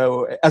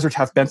 Ezra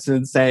Taft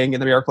Benson saying in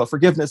the Miracle of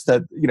Forgiveness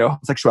that,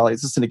 homosexuality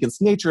is a sin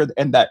against nature,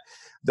 and that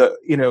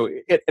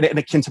and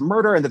akin to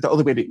murder, and that the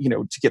only way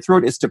to get through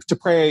it is to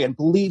pray. And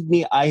believe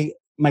me,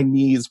 my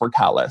knees were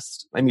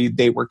calloused. I mean,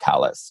 they were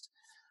calloused.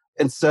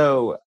 And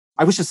so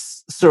I was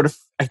just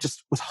I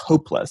just was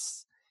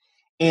hopeless.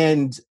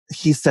 And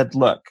he said,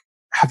 look,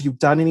 have you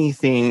done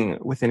anything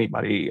with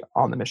anybody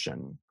on the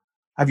mission?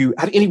 Have you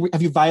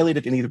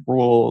violated any of the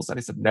rules? And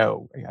I said,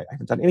 no, I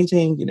haven't done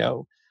anything,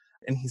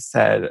 And he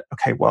said,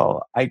 okay,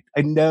 well, I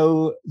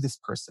know this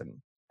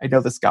person. I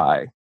know this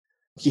guy.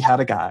 He had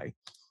a guy.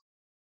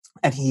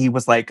 And he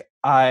was like,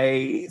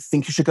 I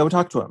think you should go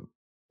talk to him.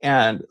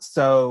 And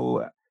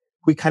so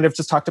we kind of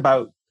just talked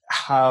about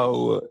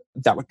how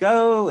that would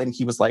go. And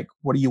he was like,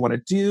 what do you want to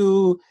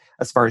do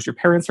as far as your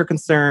parents are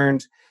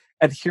concerned?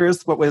 And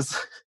here's what was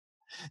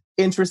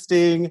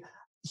interesting.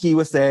 He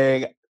was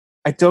saying,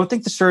 I don't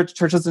think the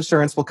church's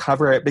insurance will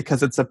cover it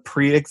because it's a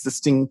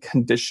pre-existing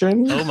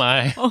condition. Oh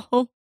my.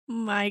 Oh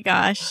my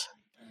gosh.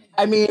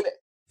 I mean,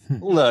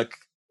 look,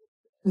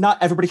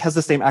 not everybody has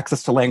the same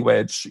access to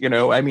language.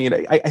 I mean,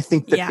 I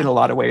think that in a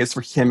lot of ways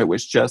for him, it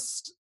was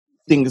just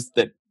things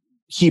that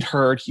he'd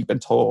heard, he'd been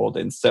told.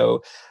 And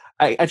so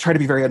I try to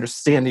be very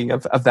understanding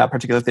of that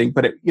particular thing.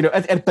 But,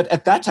 but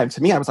at that time,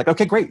 to me, I was like,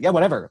 okay, great. Yeah,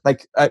 whatever.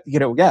 Like, this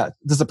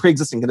is a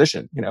pre-existing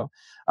condition,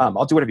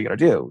 I'll do whatever you got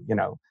to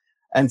do,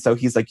 And so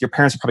he's like, your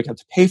parents are probably going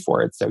to have to pay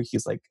for it. So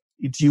he's like,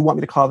 do you want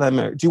me to call them?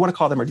 Or do you want to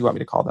call them, or do you want me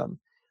to call them?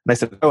 And I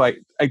said, oh, I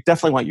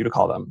definitely want you to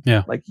call them.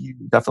 Yeah. Like, you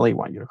definitely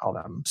want you to call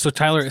them. So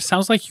Tyler, it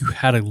sounds like you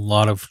had a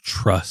lot of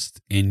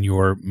trust in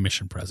your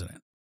mission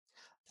president.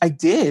 I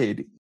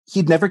did.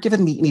 He'd never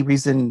given me any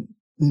reason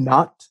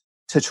not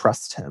to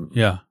trust him.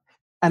 Yeah.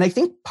 And I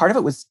think part of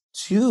it was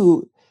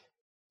too,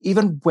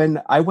 even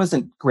when I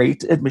wasn't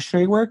great at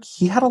missionary work,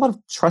 he had a lot of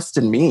trust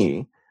in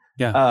me.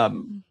 Yeah.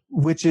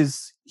 Which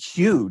is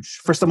huge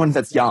for someone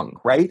that's young,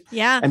 right?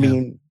 Yeah. I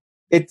mean,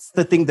 it's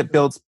the thing that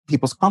builds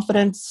people's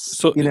confidence.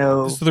 So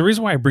the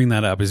reason why I bring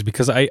that up is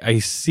because I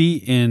see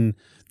in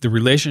the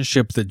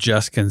relationship that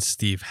Jessica and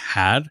Steve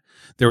had,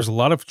 there was a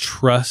lot of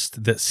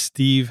trust that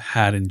Steve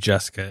had in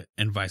Jessica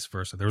and vice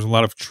versa. There was a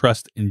lot of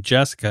trust in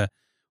Jessica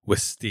with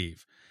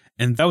Steve.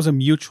 And that was a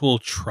mutual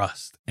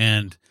trust.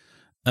 And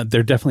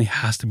there definitely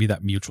has to be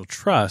that mutual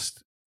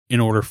trust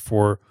in order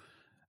for,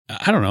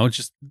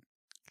 just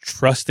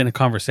trust in a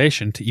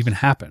conversation to even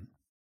happen.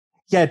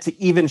 Yeah,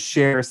 to even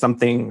share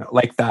something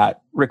like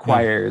that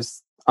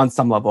requires, on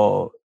some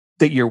level,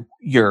 that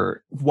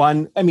you're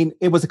one. I mean,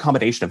 it was a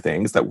combination of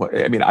things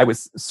I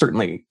was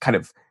certainly kind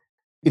of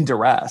in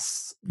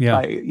duress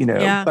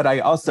but I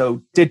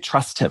also did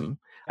trust him.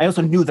 I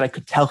also knew that I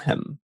could tell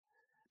him.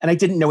 And I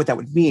didn't know what that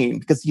would mean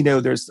because,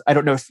 I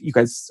don't know if you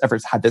guys ever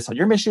had this on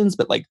your missions,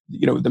 but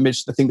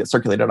the thing that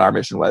circulated on our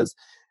mission was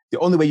the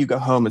only way you go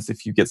home is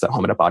if you get sent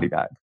home in a body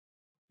bag.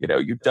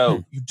 You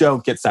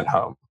don't get sent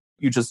home.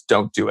 You just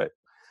don't do it.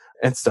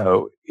 And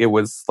so it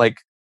was like,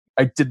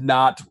 I did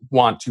not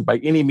want to by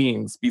any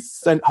means be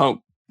sent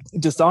home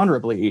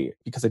dishonorably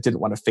because I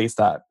didn't want to face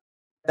that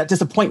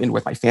disappointment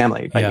with my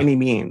family by any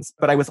means.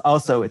 But I was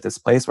also at this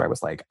place where I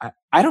was like,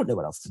 I don't know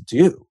what else to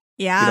do.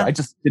 Yeah. I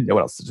just didn't know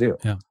what else to do.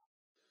 Yeah.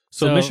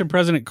 So mission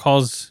president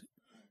calls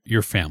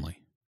your family.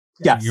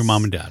 Yes. Your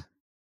mom and dad.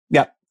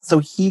 Yeah. So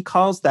he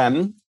calls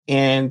them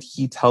and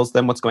he tells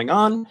them what's going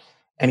on.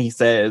 And he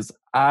says,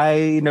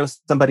 I know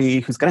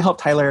somebody who's going to help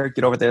Tyler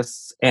get over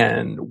this.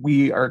 And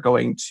we're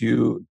going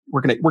to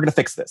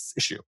fix this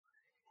issue.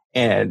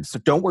 And so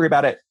don't worry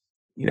about it.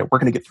 We're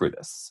going to get through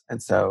this.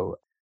 And so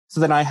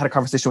then I had a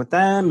conversation with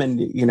them and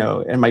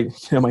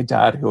my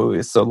dad, who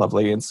is so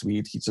lovely and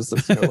sweet, he just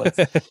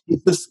says,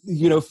 he's this,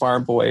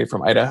 farm boy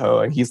from Idaho.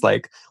 And he's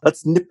like,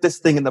 let's nip this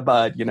thing in the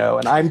bud,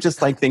 and I'm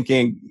just like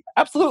thinking,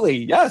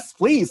 absolutely. Yes,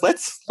 please.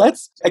 Let's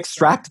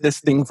extract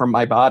this thing from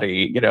my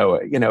body,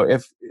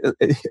 if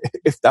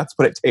that's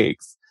what it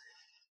takes.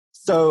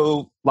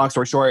 So long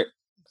story short,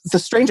 it's a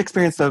strange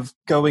experience of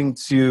going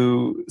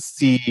to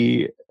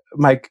see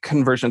my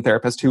conversion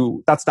therapist,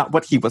 who that's not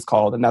what he was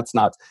called. And that's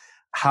not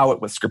how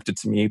it was scripted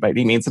to me by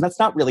any means. And that's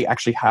not really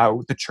actually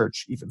how the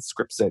church even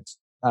scripts it.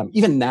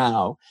 Even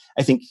now,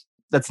 I think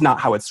that's not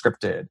how it's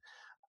scripted.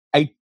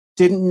 I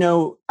didn't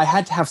know, I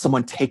had to have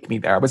someone take me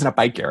there. I was in a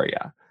bike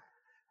area.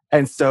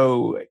 And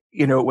so,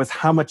 it was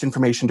how much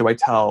information do I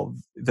tell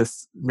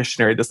this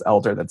missionary, this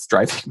elder that's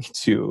driving me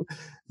to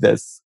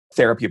this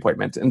therapy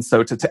appointment? And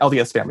so to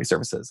LDS Family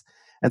Services.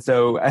 And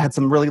so I had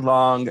some really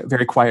long,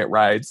 very quiet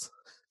rides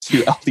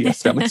to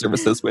LDS Family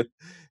Services with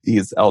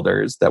these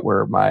elders that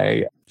were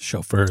my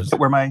chauffeurs.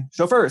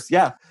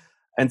 Yeah.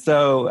 And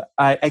so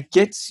I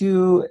get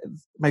to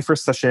my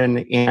first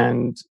session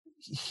and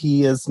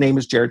his name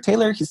is Jared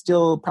Taylor. He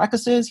still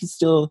practices. He's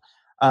still,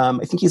 I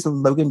think he's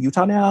in Logan,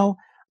 Utah now.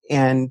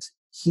 And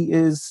he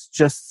is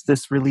just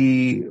this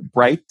really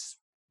bright,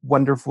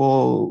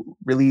 wonderful,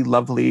 really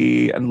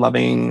lovely and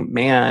loving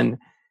man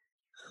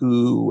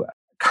who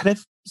kind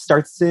of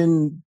starts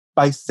in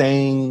by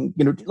saying,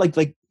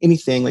 like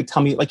anything, like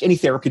tell me, like any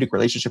therapeutic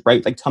relationship,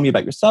 right? Like tell me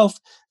about yourself,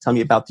 tell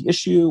me about the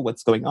issue,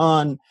 what's going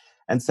on.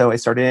 And so I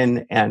start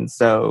in, and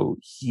so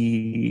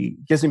he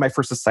gives me my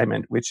first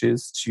assignment, which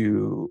is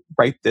to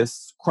write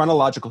this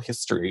chronological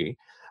history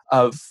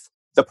of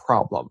the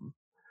problem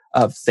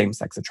of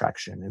same-sex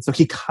attraction. And so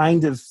he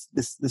kind of,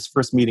 this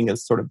first meeting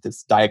is sort of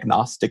this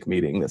diagnostic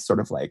meeting, this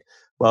sort of like,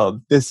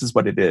 well, this is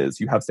what it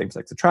is. You have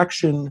same-sex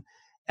attraction.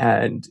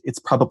 And it's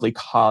probably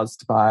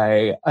caused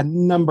by a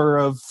number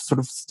of sort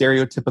of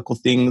stereotypical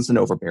things: an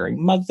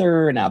overbearing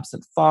mother, an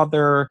absent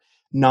father,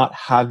 not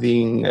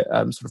having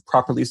sort of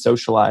properly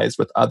socialized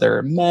with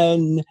other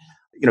men,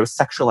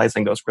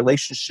 sexualizing those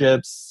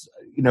relationships,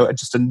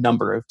 just a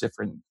number of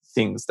different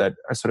things that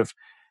are sort of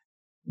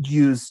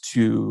used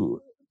to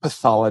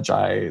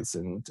pathologize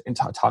and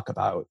talk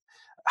about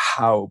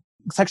how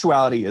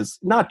sexuality is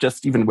not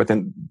just even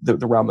within the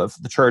realm of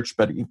the church,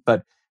 but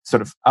sort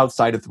of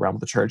outside of the realm of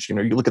the church.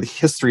 You look at the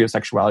history of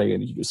sexuality,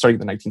 and starting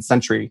in the 19th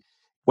century,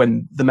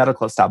 when the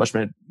medical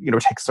establishment,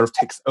 takes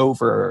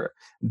over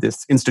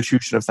this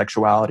institution of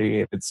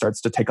sexuality, it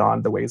starts to take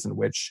on the ways in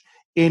which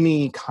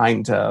any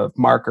kind of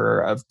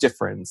marker of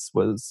difference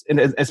was, and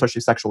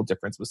especially sexual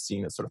difference, was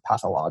seen as sort of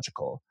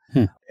pathological.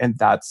 And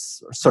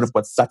that's sort of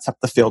what sets up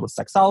the field of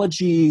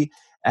sexology.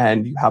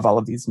 And you have all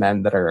of these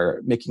men that are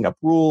making up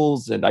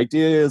rules and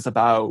ideas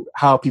about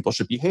how people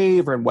should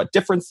behave and what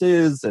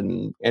differences,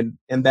 and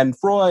then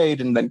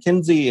Freud and then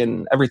Kinsey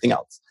and everything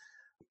else.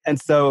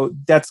 And so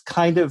that's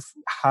kind of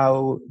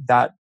how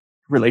that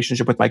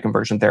relationship with my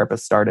conversion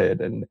therapist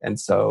started. And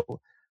so,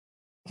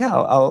 yeah,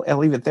 I'll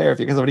leave it there if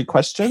you guys have any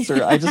questions,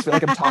 or I just feel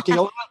like I'm talking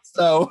a lot,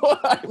 so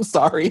I'm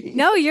sorry.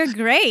 No, you're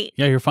great.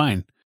 Yeah, you're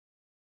fine.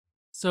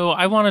 So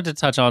I wanted to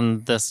touch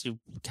on this, you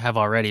have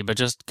already, but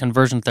just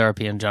conversion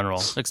therapy in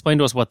general. Explain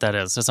to us what that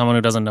is, to someone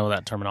who doesn't know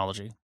that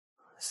terminology.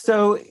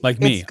 So, like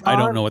me, I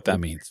don't know what that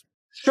means.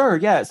 Sure,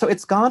 yeah. So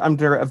it's gone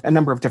under a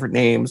number of different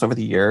names over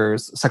the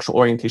years: sexual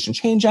orientation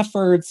change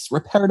efforts,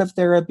 reparative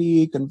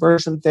therapy,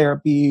 conversion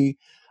therapy.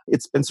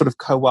 It's been sort of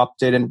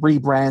co-opted and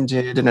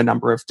rebranded in a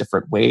number of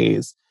different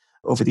ways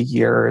over the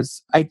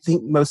years. I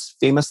think most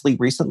famously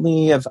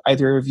recently, have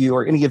either of you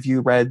or any of you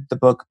read the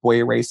book Boy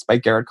Erased by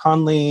Garrett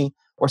Conley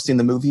or seen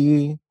the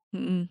movie?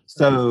 Mm-mm.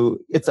 So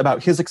it's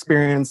about his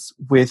experience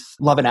with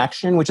Love in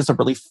Action, which is a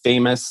really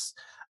famous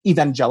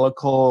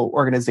evangelical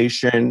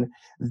organization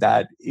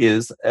that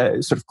is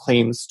sort of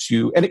claims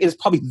to, and it is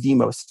probably the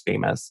most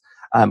famous,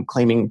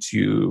 claiming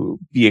to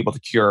be able to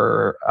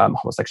cure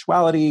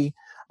homosexuality.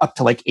 Up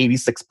to like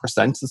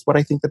 86% is what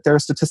I think that their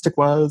statistic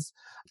was.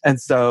 And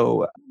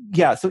so,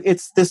 yeah, so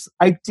it's this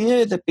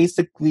idea that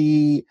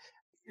basically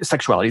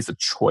sexuality is a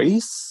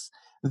choice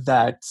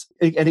that,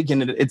 and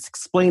again, it's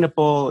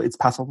explainable, it's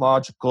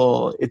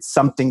pathological, it's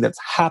something that's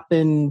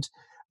happened.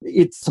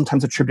 It's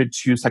sometimes attributed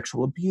to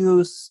sexual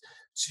abuse,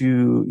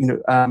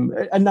 to,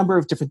 a number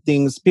of different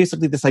things.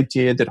 Basically, this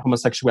idea that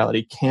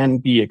homosexuality can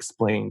be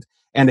explained.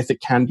 And if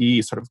it can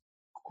be sort of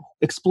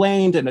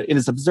explained and it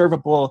is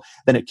observable,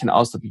 then it can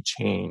also be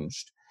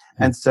changed.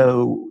 And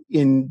so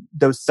in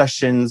those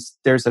sessions,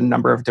 there's a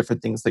number of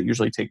different things that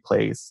usually take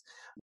place.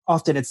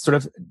 Often it's sort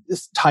of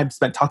this time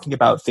spent talking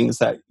about things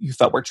that you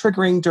felt were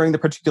triggering during the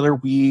particular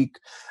week,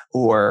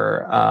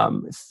 or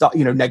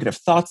negative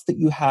thoughts that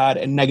you had,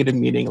 and negative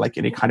meaning like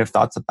any kind of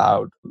thoughts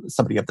about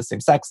somebody of the same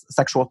sex,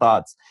 sexual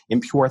thoughts,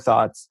 impure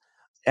thoughts,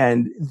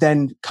 and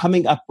then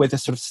coming up with a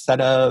sort of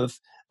set of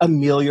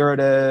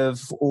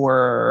ameliorative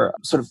or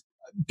sort of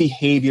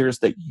behaviors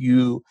that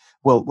you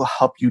will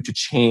help you to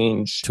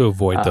change. To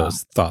avoid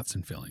those thoughts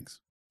and feelings.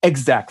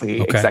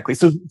 Exactly.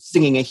 So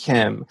singing a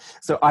hymn.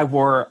 So I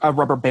wore a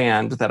rubber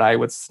band that I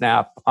would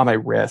snap on my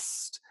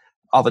wrist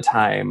all the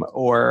time.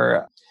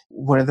 Or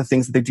one of the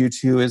things that they do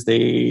too is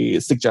they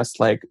suggest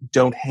like,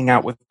 don't hang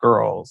out with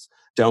girls.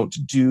 Don't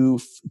do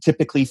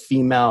typically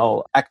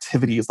female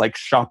activities like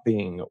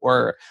shopping,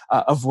 or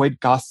avoid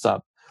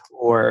gossip.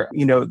 Or,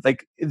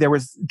 there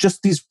was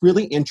just these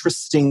really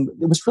interesting,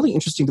 it was really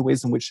interesting the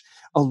ways in which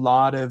a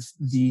lot of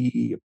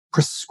the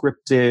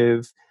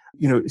prescriptive,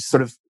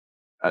 sort of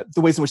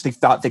the ways in which they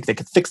thought they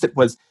could fix it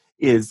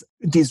is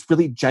these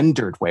really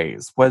gendered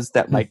ways, was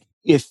that like,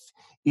 if,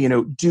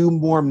 do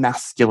more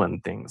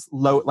masculine things,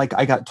 like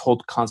I got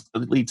told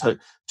constantly to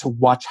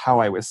watch how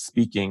I was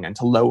speaking and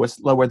to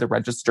lower the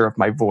register of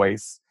my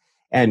voice,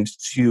 and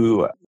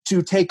to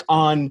take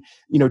on,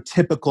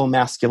 typical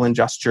masculine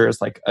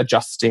gestures like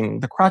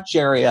adjusting the crotch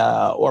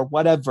area or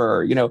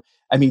whatever,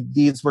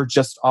 these were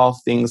just all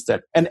things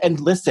that, and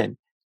listen,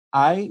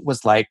 I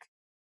was like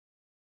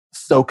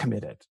so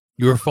committed.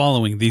 You were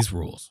following these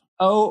rules.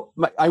 Oh,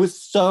 I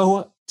was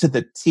so to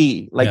the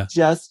T,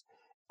 just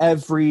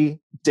every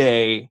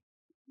day,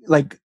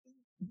 like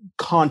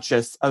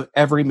conscious of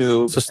every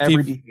move, so Steve,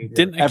 every behavior.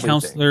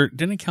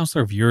 Didn't a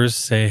counselor of yours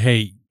say,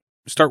 hey,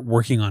 start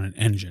working on an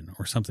engine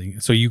or something?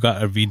 So you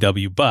got a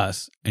VW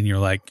bus and you're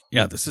like,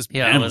 yeah, this is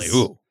manly.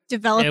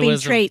 Developing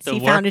traits he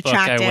found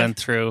attractive. I went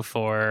through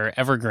for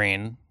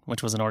Evergreen,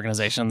 which was an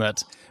organization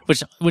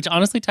which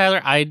honestly,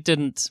 Tyler, I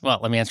didn't, well,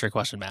 let me answer your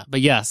question, Matt.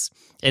 But yes,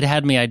 it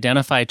had me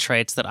identify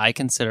traits that I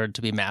considered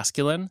to be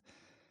masculine,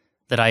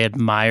 that I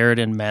admired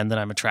in men that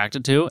I'm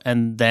attracted to,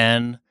 and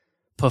then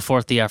put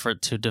forth the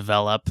effort to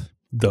develop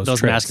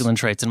those masculine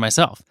traits in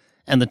myself.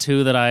 And the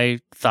two that I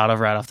thought of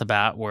right off the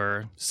bat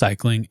were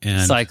cycling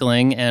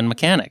and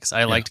mechanics.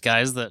 I liked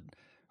guys that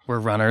were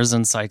runners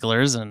and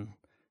cyclers and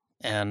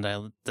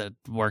that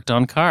worked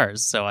on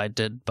cars. So I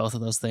did both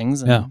of those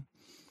things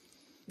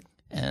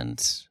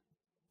and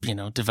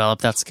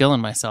developed that skill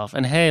in myself.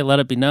 And hey, let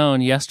it be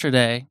known,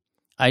 yesterday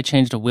I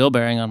changed a wheel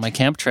bearing on my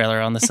camp trailer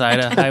on the side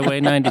of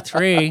Highway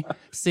 93.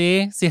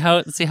 See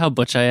how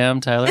butch I am,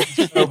 Tyler?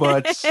 So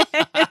butch.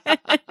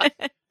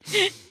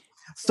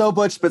 So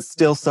butch, but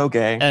still so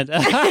gay. And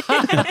that's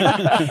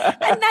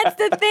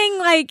the thing,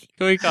 like,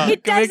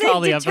 it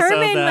doesn't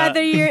determine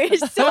whether you're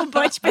so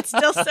butch, but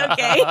still so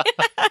gay.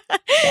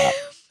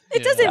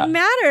 It doesn't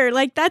matter.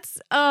 Like, that's,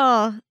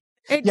 and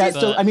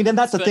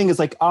that's the thing is,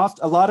 like,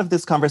 a lot of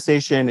this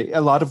conversation,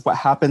 a lot of what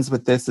happens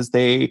with this is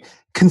they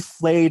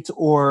conflate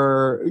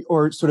or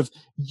sort of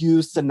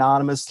use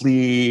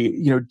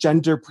synonymously,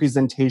 gender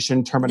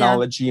presentation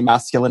terminology,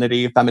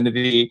 masculinity,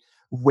 femininity,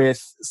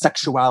 with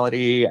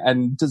sexuality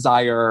and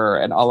desire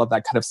and all of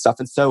that kind of stuff.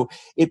 And so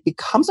it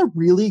becomes a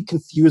really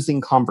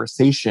confusing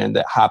conversation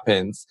that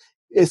happens,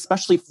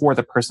 especially for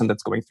the person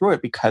that's going through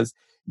it, because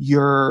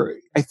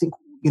I think,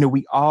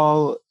 we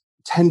all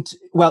tend to,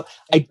 well,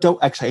 I don't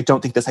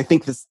think this. I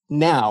think this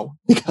now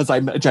because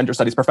I'm a gender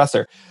studies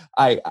professor.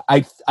 I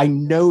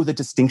know the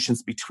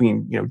distinctions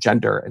between,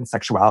 gender and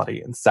sexuality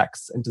and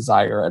sex and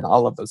desire and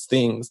all of those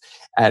things.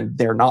 And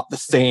they're not the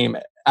same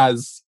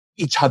as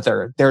each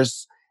other.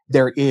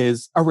 There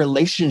is a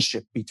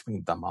relationship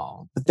between them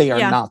all, but they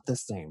are not the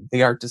same.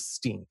 They are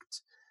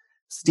distinct.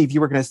 Steve, you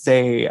were going to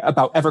say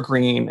about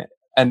Evergreen,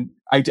 and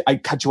I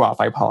cut you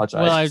off. I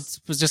apologize. Well, I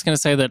was just going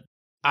to say that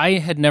I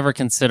had never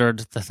considered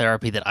the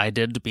therapy that I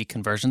did to be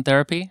conversion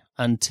therapy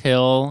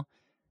until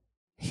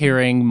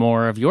hearing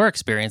more of your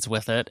experience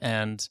with it.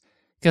 And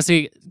because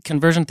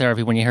conversion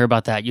therapy, when you hear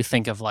about that, you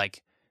think of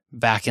like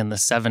back in the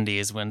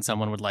 70s when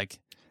someone would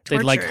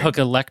they'd like hook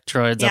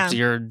electrodes up to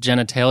your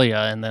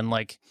genitalia and then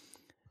like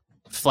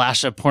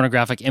flash a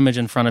pornographic image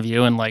in front of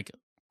you and like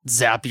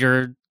zap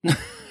your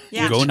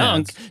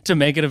junk to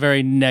make it a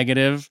very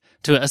negative,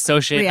 to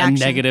associate a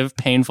negative,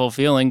 painful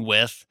feeling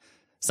with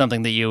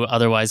something that you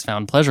otherwise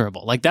found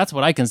pleasurable. Like that's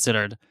what I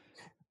considered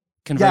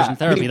conversion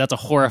therapy. That's a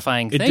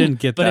horrifying thing. It didn't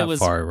get that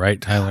far, right,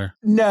 Tyler?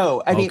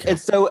 No, I mean, and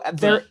so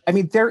there. I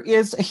mean, there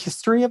is a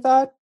history of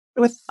that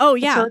with the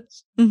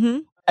church. Mm-hmm.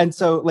 And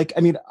so, like,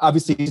 I mean,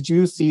 obviously, did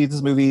you see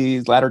this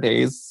movie, Latter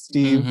Days,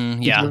 Steve?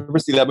 Yeah. Did you ever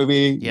see that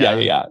movie?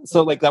 Yeah.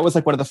 So, like, that was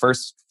like one of the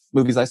first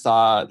movies I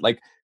saw,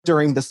 like,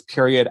 during this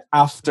period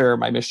after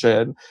my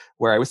mission,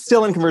 where I was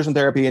still in conversion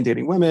therapy and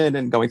dating women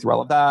and going through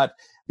all of that,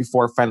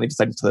 before finally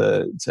deciding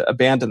to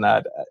abandon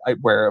that,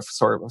 where I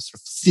sort of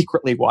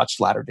secretly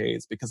watched Latter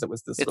Days because it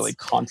was this really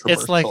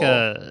controversial.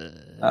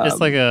 It's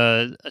like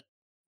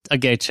a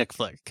gay chick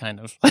flick,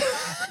 kind of.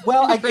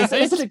 Well, I guess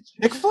is it a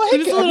chick flick?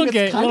 It's a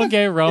little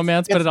gay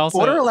romance, but it also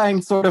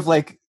borderline sort of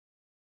like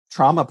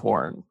trauma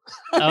porn.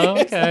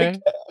 Oh, okay.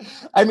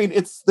 I mean,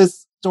 it's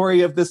this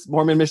story of this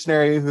Mormon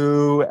missionary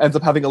who ends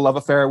up having a love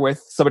affair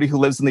with somebody who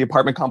lives in the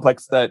apartment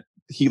complex that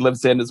he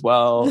lives in as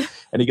well.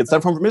 And he gets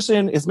sent from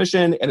his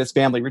mission, and his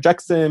family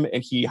rejects him,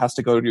 and he has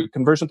to go to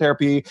conversion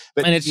therapy.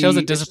 But and it shows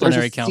a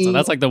disciplinary council.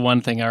 That's like the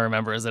one thing I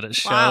remember is that it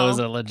shows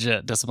a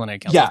legit disciplinary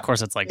council. Yeah. Of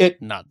course, it's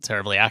like not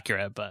terribly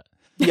accurate, but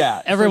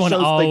yeah, everyone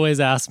always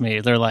asks me.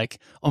 They're like,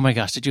 "Oh my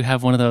gosh, did you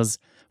have one of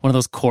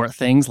those court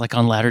things like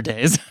on Latter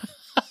Days?"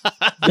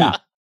 Yeah.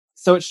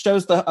 So it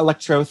shows the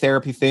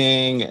electrotherapy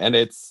thing, and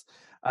it's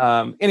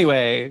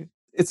anyway.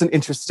 It's an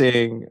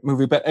interesting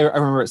movie, but I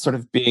remember it sort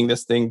of being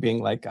this thing,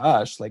 being like,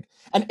 gosh, like,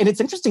 and it's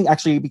interesting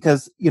actually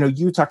because, you know,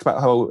 you talked about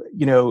how,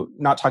 you know,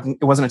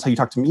 it wasn't until you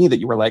talked to me that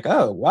you were like,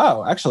 oh,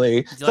 wow,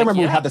 actually. So I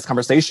remember we had this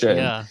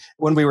conversation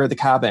when we were at the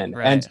cabin.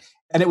 Right.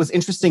 And it was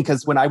interesting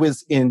because when I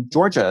was in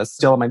Georgia,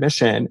 still on my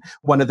mission,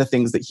 one of the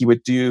things that he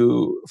would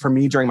do for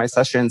me during my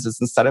sessions is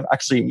instead of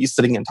actually me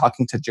sitting and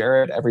talking to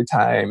Jared every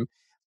time,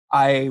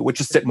 I would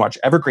just sit and watch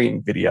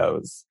evergreen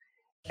videos.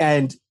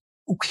 And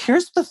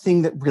here's the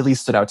thing that really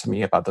stood out to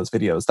me about those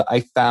videos that I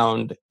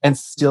found and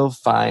still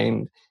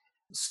find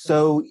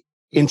so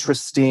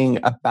interesting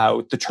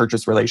about the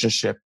church's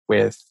relationship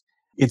with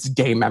its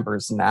gay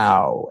members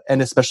now,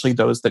 and especially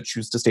those that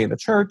choose to stay in the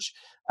church.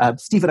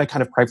 Steve and I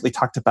kind of privately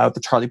talked about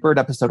the Charlie Bird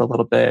episode a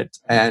little bit,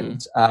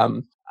 and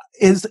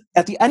is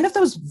at the end of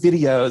those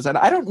videos, and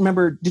I don't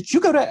remember, did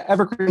you go to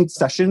Evergreen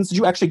Sessions? Did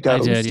you actually go? I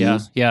did,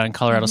 Steve? Yeah, in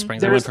Colorado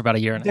Springs. I went for about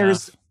a year and a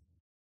half.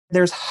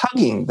 There's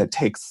hugging that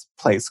takes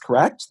place,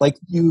 correct? Like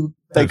you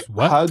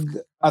hug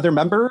other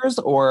members,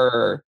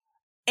 or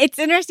it's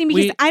interesting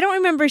because I don't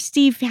remember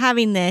Steve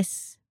having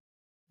this,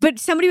 but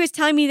somebody was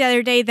telling me the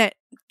other day that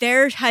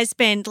their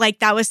husband, like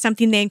that was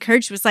something they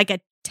encouraged, was like a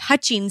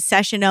touching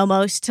session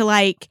almost to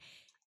like,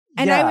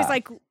 and I was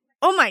like,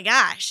 oh my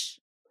gosh.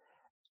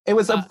 It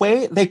was a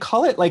way, they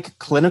call it like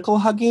clinical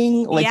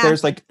hugging. Like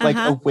there's like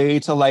a way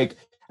to like,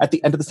 at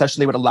the end of the session,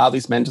 they would allow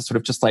these men to sort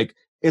of just like,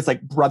 it's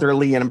like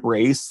brotherly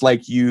embrace.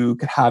 Like you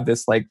could have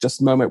this like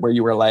just moment where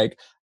you were like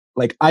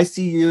I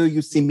see you,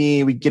 you see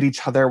me, we get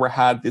each other, we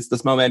had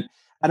this moment.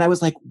 And I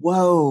was like,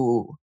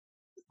 whoa,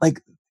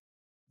 like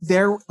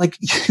there, like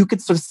you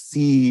could sort of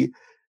see,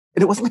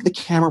 and it wasn't like the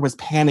camera was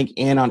panning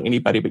in on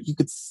anybody, but you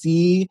could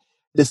see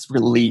this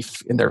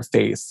relief in their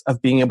face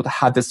of being able to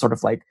have this sort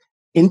of like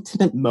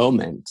intimate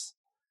moment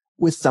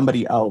with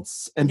somebody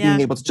else and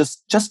being able to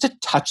just to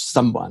touch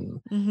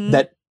someone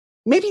that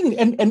maybe,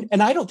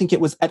 and I don't think it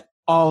was at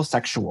all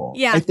sexual.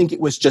 Yeah. I think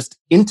it was just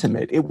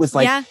intimate. It was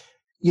like,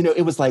 you know,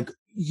 it was like,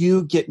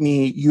 you get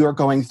me, you're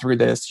going through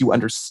this, you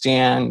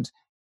understand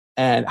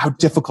and how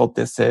difficult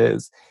this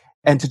is.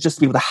 And to just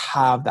be able to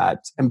have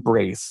that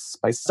embrace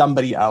by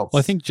somebody else. Well,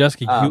 I think,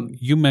 Jessica,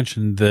 you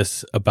mentioned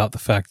this about the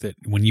fact that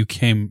when you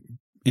came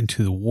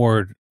into the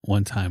ward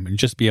one time and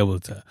just be able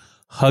to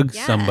hug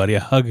somebody,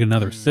 hug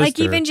another sister. Like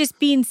even just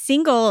being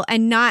single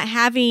and not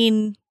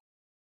having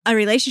a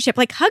relationship,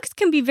 like hugs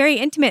can be very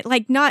intimate,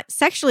 like not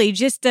sexually,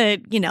 just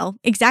you know,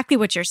 exactly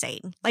what you're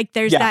saying. Like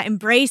there's that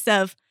embrace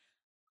of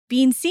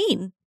being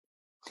seen.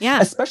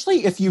 Yeah.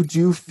 Especially if you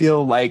do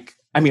feel like,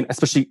 I mean,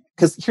 especially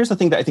because here's the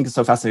thing that I think is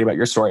so fascinating about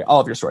your story, all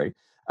of your story,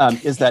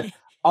 is that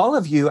all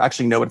of you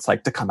actually know what it's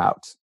like to come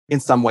out in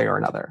some way or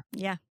another.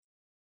 Yeah.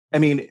 I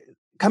mean,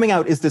 coming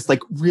out is this like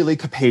really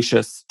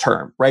capacious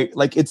term, right?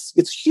 Like it's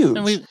huge.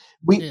 And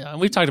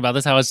we've talked about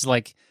this, how it's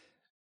like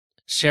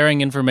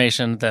sharing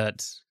information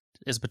that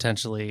is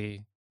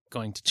potentially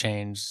going to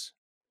change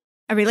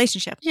a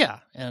relationship. Yeah.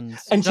 And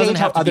change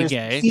how others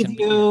see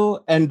you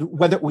and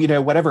whether, you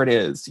know, whatever it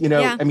is, you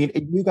know, I mean,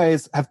 you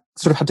guys have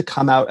sort of had to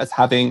come out as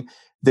having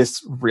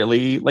this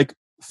really like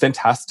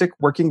fantastic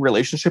working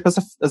relationship as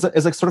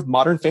a sort of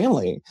modern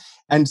family.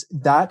 And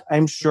that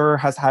I'm sure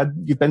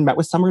you've been met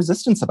with some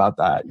resistance about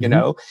that, you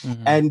know?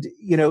 And,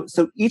 you know,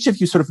 so each of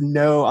you sort of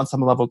know on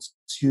some level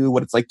too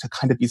what it's like to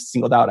kind of be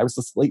singled out. I was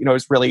just, you know, I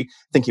was really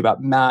thinking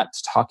about Matt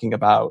talking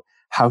about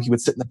how he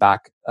would sit in the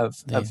back of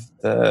the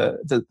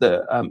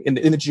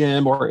in the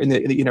gym or in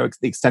the you know,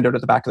 the extender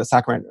at the back of the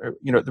sacrament, or,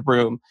 you know, the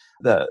room,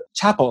 the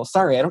chapel.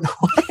 Sorry, I don't know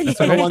why. It's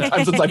been a long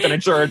time since I've been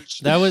in church.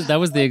 That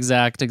was the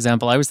exact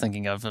example I was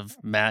thinking of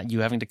Matt,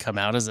 you having to come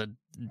out as a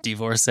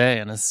divorcee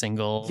and a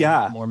single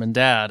Mormon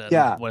dad,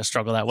 and what a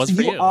struggle that was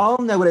for you. You all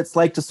know what it's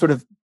like to sort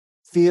of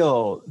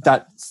feel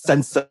that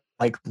sense of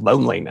like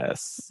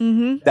loneliness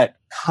that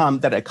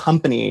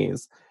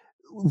accompanies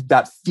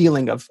that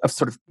feeling of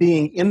sort of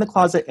being in the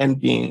closet and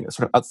being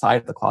sort of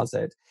outside the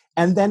closet.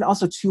 And then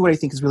also too, what I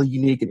think is really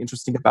unique and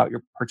interesting about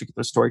your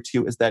particular story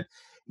too, is that,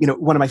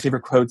 one of my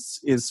favorite quotes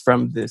is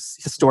from this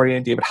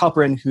historian, David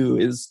Halperin, who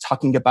is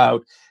talking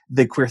about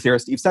the queer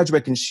theorist Eve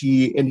Sedgwick, and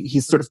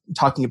he's sort of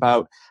talking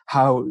about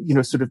how,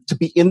 sort of to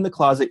be in the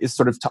closet is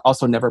sort of to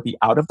also never be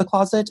out of the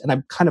closet. And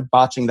I'm kind of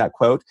botching that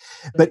quote.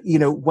 But,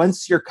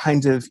 once you're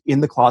kind of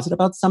in the closet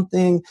about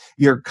something,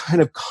 you're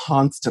kind of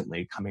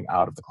constantly coming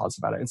out of the closet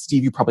about it. And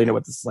Steve, you probably know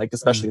what this is like,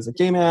 especially as a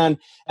gay man,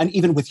 and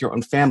even with your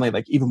own family,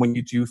 like even when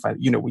you do find,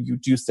 when you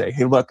do say,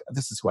 hey, look,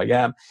 this is who I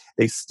am,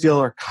 they still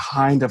are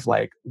kind of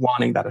like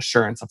wanting that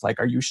assurance of like,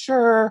 are you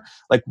sure?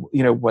 Like,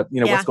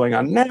 what's going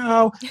on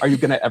now? Are you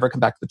going to ever come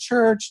back to the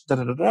church?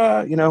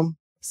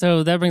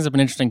 So that brings up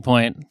an interesting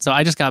point. So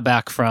I just got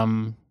back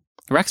from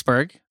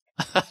Rexburg,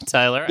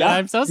 Tyler, and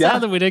I'm so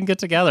sad that we didn't get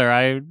together.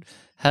 I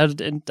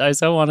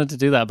so wanted to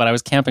do that, but I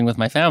was camping with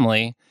my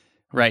family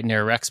right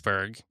near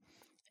Rexburg.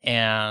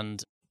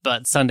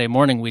 But Sunday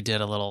morning we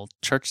did a little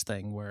church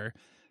thing where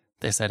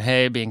they said,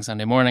 hey, being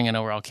Sunday morning, I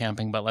know we're all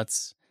camping, but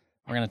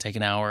we're going to take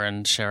an hour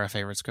and share our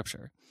favorite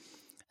scripture.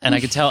 And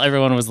I could tell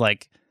everyone was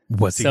like,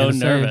 what's so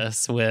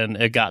nervous when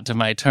it got to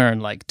my turn.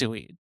 Like, do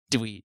we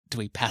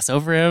pass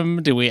over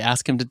him? Do we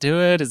ask him to do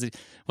it?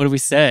 What do we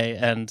say?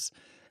 And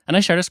I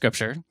shared a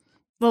scripture.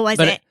 What was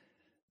it?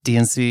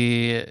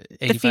 DNC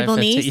 8550. The feeble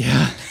knees?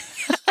 Yeah.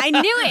 I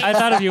knew it. I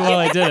thought of you while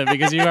I did it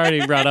because you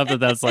already brought up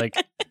that's like,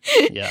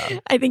 yeah.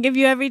 I think of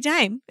you every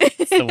time.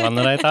 It's the one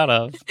that I thought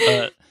of.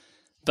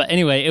 But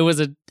anyway, it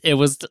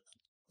was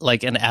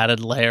like an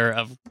added layer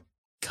of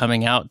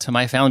coming out to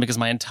my family because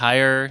my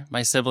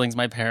siblings,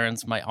 my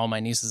parents, all my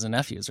nieces and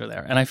nephews are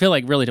there. And I feel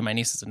like really to my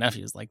nieces and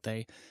nephews, like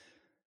they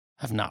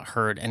have not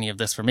heard any of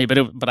this from me.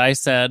 But I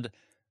said,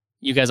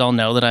 you guys all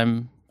know that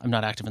I'm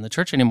not active in the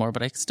church anymore,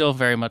 but I still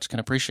very much can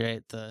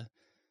appreciate the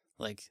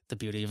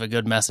beauty of a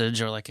good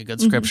message or like a good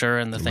scripture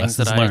and the things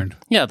that I learned.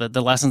 Yeah,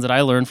 the lessons that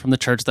I learned from the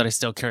church that I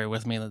still carry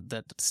with me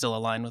that still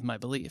align with my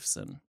beliefs.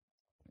 And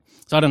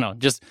so I don't know,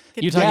 just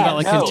you talking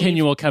about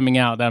continual coming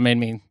out, that made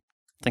me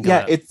think of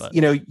that. Yeah,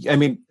 it's, I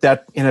mean,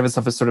 that in and of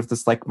itself is sort of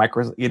this like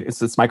it's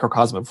this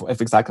microcosm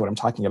of exactly what I'm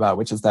talking about,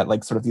 which is that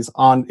like sort of this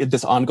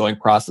ongoing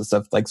process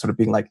of like sort of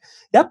being like,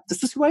 yep,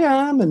 this is who I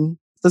am, and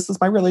this is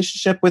my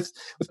relationship with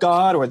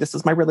God, or this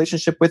is my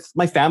relationship with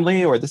my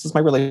family, or this is my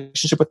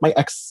relationship with my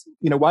ex,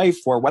 wife,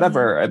 or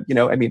whatever.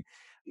 I mean,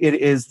 it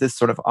is this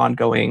sort of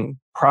ongoing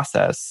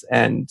process,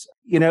 and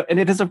and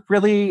it is a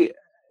really.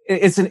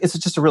 It's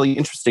just a really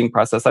interesting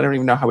process. I don't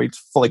even know how we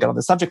fully got on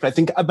the subject, but I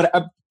think,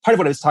 part of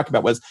what I was talking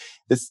about was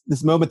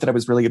this moment that I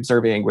was really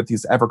observing with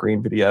these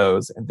evergreen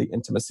videos and the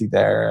intimacy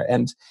there,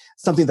 and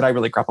something that I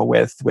really grapple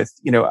with,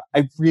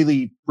 I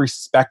really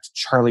respect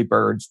Charlie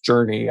Bird's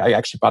journey. I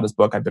actually bought his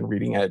book. I've been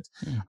reading it.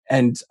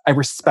 And I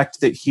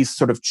respect that he's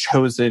sort of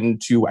chosen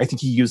to, I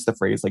think he used the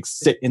phrase like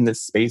sit in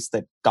this space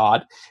that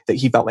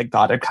he felt like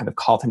God had kind of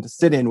called him to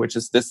sit in, which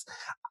is this,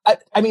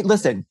 I mean,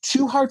 listen,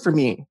 too hard for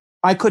me.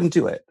 I couldn't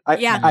do it.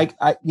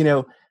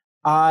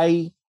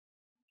 I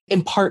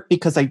in part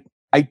because I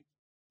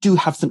do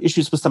have some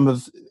issues with some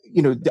of,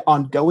 the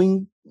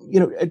ongoing,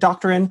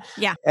 doctrine.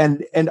 Yeah.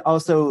 And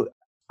also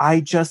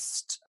I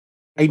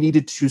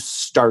needed to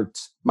start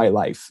my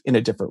life in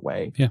a different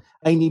way. Yeah.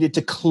 I needed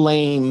to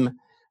claim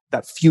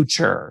that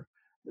future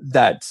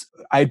that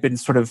had been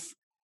sort of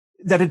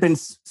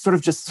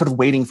just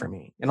waiting for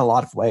me in a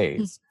lot of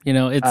ways.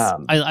 It's,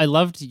 I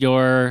loved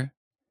your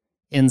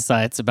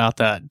insights about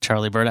that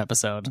Charlie Bird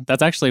episode.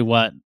 That's actually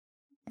what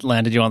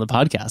landed you on the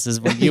podcast, is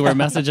when you were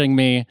messaging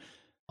me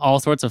all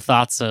sorts of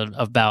thoughts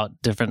about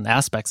different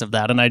aspects of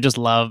that. And I just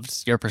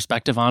loved your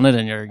perspective on it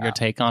and your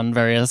take on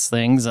various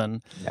things.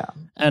 And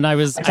I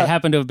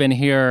happened to have been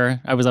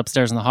here. I was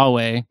upstairs in the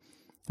hallway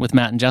with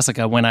Matt and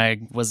Jessica when I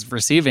was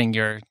receiving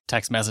your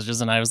text messages.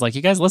 And I was like,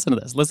 you guys listen to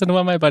this. Listen to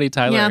what my buddy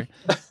Tyler,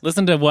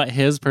 listen to what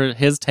his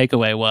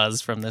takeaway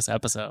was from this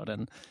episode.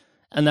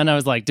 And then I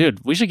was like,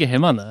 dude, we should get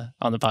him on the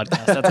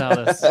podcast.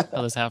 That's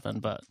how this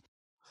happened. But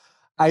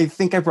I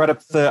think I brought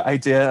up the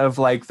idea of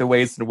like the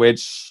ways in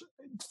which,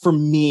 for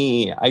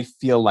me, I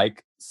feel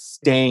like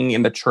staying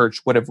in the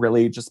church would have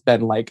really just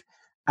been like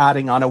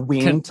adding on a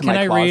wing to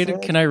my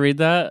closet. Can I read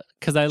that?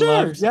 Because I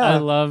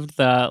loved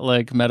that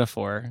like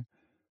metaphor.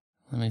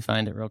 Let me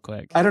find it real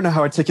quick. I don't know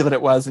how articulate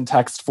it was in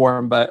text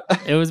form, but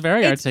it was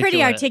very articulate. It's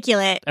pretty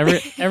articulate.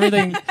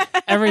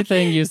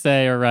 Everything you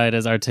say or write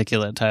is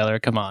articulate, Tyler.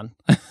 Come on.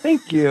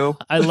 Thank you.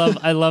 I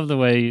love the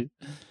way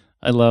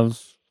I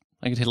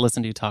get to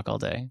listen to you talk all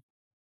day.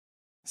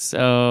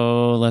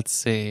 So let's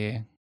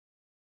see.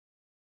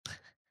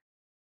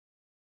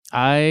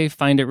 I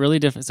find it really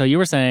difficult. So you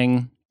were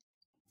saying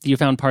you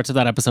found parts of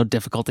that episode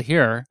difficult to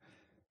hear.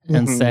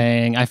 And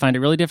saying, I find it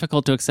really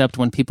difficult to accept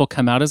when people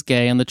come out as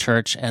gay in the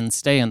church and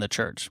stay in the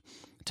church.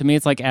 To me,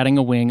 it's like adding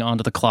a wing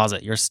onto the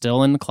closet. You're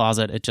still in the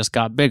closet. It just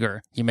got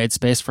bigger. You made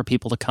space for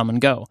people to come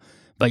and go,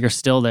 but you're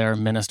still there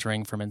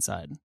ministering from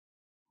inside.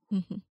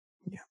 Mm-hmm.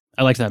 Yeah,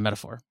 I like that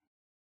metaphor.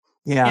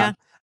 Yeah.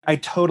 I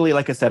totally,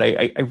 like I said,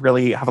 I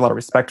really have a lot of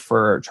respect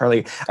for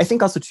Charlie. I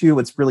think also, too,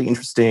 what's really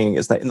interesting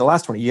is that in the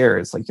last 20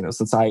 years, like,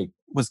 since I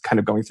was kind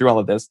of going through all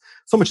of this,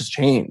 so much has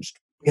changed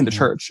in the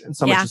church, and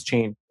so much has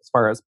changed as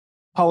far as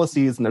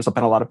policies. And there's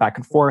been a lot of back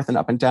and forth and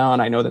up and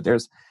down. I know that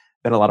there's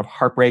been a lot of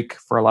heartbreak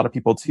for a lot of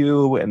people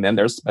too. And then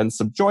there's been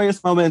some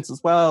joyous moments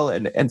as well.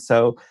 And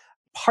so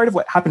part of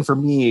what happened for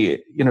me,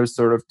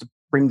 sort of to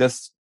bring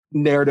this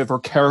narrative or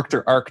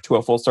character arc to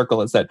a full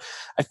circle, is that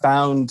I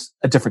found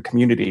a different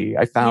community.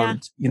 I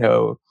found,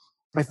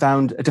 I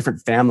found a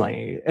different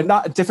family, and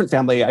not a different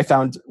family. I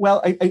found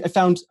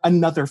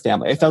another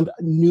family. I found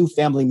new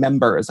family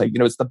members.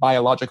 It's the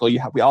biological.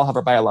 We all have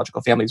our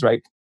biological families,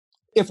 right?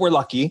 If we're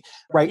lucky,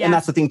 right? Yeah. And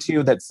that's the thing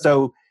too that's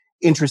so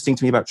interesting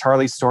to me about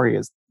Charlie's story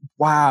is,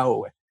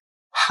 wow,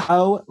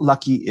 how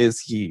lucky is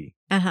he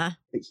that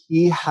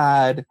he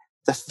had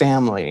the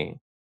family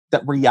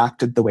that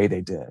reacted the way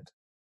they did.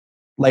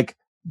 Like,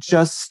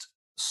 just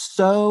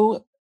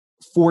so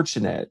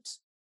fortunate.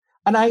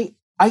 And I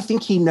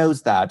think he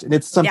knows that. And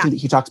it's something that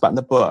he talks about in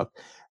the book.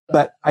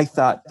 But I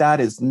thought, that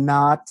is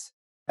not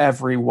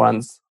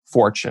everyone's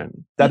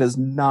fortune. That is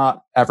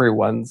not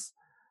everyone's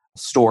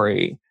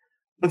story.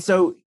 And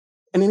so,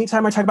 and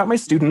anytime I talk about my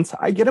students,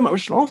 I get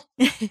emotional.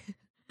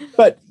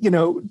 But,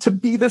 to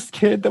be this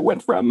kid that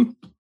went from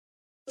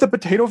the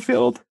potato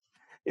field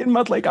in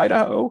Mud Lake,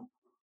 Idaho,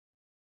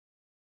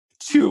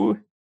 to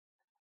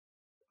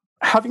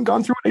having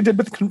gone through what I did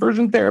with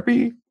conversion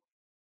therapy,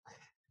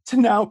 to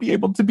now be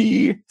able to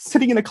be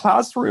sitting in a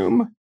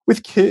classroom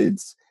with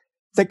kids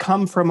that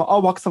come from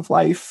all walks of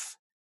life,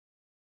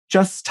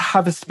 just to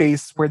have a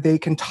space where they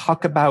can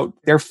talk about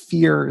their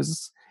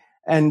fears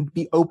and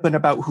be open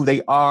about who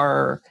they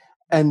are,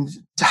 and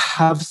to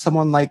have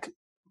someone like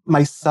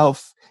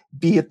myself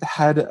be at the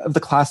head of the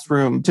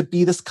classroom, to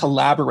be this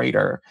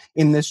collaborator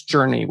in this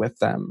journey with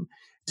them,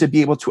 to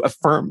be able to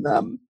affirm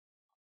them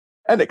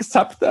and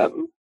accept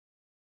them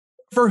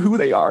for who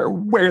they are,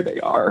 where they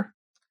are,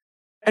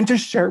 and to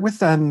share with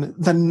them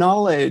the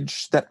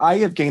knowledge that I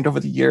have gained over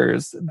the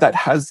years that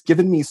has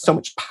given me so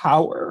much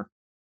power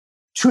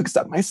to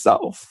accept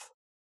myself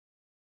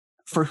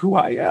for who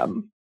I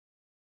am.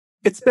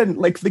 It's been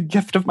like the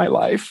gift of my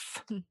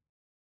life.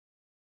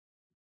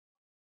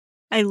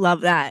 I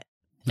love that.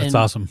 That's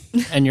awesome.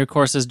 And your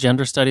course is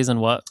gender studies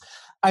and what?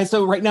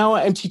 So right now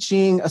I'm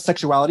teaching a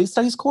sexuality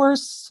studies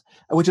course,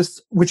 which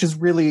is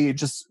really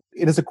just,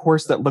 it is a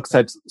course that looks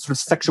at sort of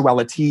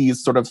sexualities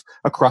sort of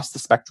across the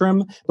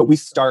spectrum. But we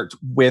start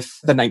with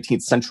the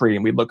 19th century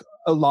and we look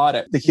a lot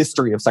at the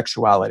history of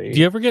sexuality. Do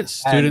you ever get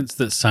students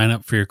that sign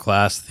up for your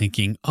class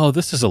thinking, oh,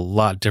 this is a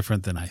lot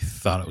different than I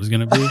thought it was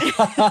going to be?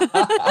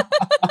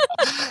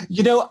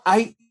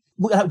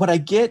 What I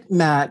get,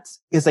 Matt,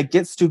 is I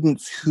get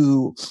students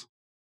who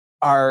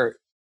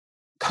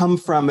come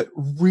from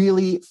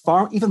really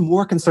far, even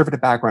more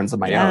conservative backgrounds than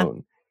my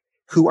own,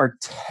 who are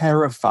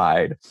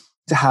terrified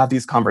to have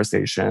these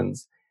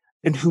conversations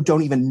and who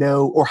don't even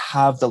know or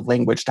have the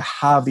language to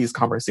have these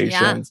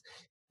conversations.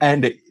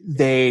 And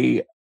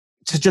to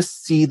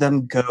just see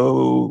them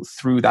go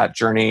through that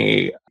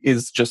journey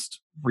is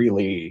just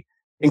really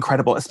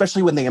incredible,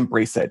 especially when they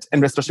embrace it,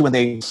 and especially when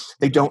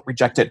they don't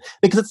reject it.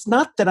 Because it's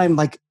not that I'm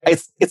like,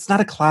 it's not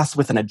a class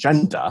with an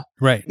agenda.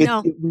 Right.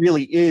 It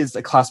really is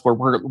a class where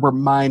we're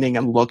mining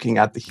and looking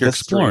at the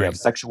history of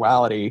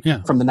sexuality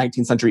from the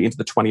 19th century into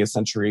the 20th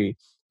century,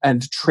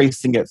 and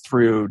tracing it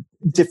through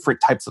different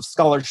types of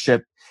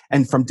scholarship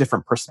and from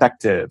different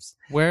perspectives.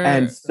 Where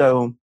does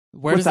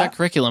that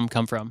curriculum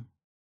come from?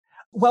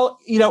 Well,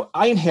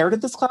 I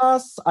inherited this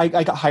class. I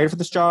got hired for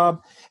this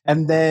job,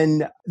 and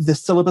then the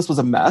syllabus was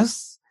a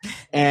mess.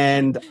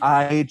 And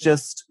I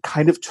just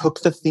kind of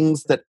took the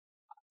things that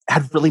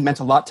had really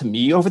meant a lot to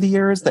me over the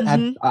years that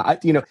had,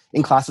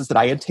 in classes that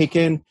I had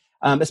taken,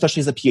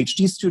 especially as a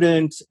PhD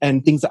student,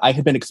 and things that I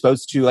had been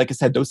exposed to. Like I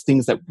said, those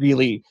things that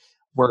really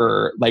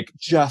were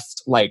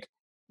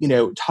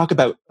talk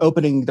about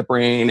opening the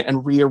brain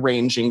and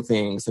rearranging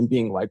things and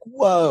being like,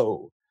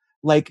 whoa,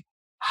 like,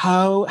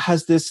 how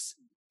has this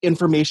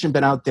information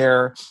been out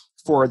there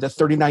for the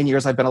 39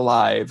 years I've been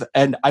alive,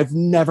 and I've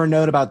never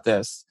known about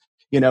this,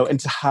 and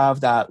to have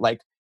that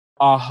like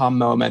aha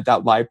moment,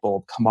 that light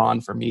bulb come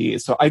on for me.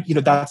 So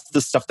that's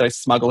the stuff that I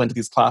smuggle into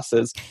these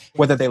classes,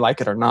 whether they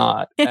like it or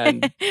not.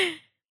 And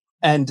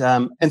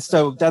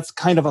so that's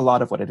kind of a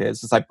lot of what it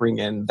is I bring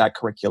in that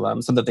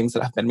curriculum, some of the things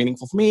that have been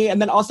meaningful for me. And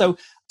then also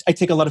I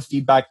take a lot of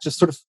feedback, just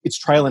sort of, it's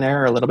trial and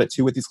error a little bit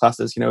too with these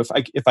classes.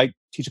 If I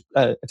teach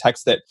a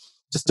text that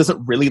just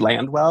doesn't really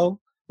land well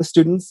with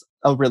students,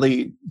 I'll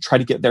really try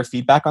to get their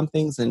feedback on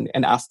things and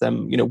ask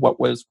them, what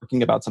was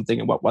working about something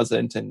and what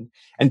wasn't, and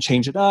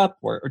change it up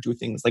or do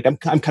things. Like I'm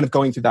kind of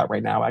going through that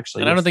right now,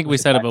 actually. And I don't think we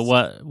said it, but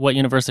what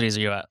universities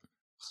are you at?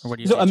 Or what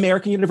do you teach?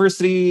 American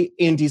University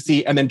in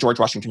DC, and then George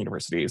Washington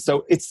University.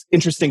 So it's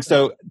interesting.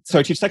 So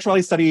I teach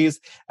sexuality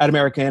studies at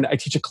American. I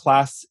teach a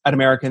class at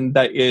American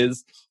that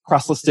is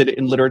cross-listed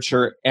in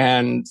literature.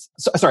 And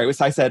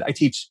I said I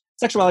teach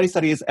sexuality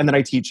studies, and then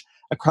I teach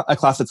a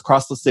class that's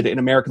cross-listed in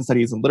American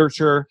Studies and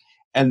Literature,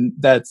 and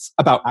that's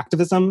about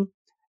activism.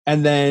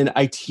 And then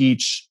I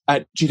teach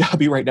at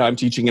GW right now. I'm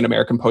teaching an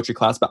American poetry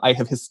class, but I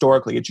have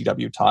historically at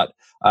GW taught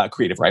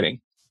creative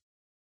writing.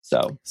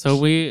 So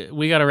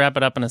we got to wrap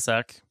it up in a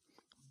sec.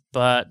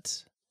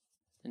 But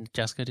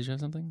Jessica, did you have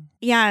something?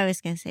 Yeah, I was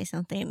going to say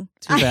something.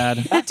 Too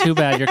bad. Too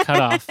bad. You're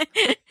cut off.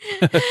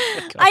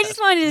 I just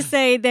wanted to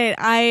say that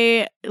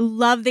I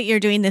love that you're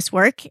doing this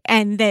work,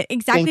 and that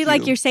exactly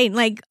like you're saying,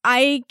 like,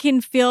 I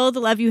can feel the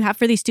love you have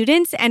for these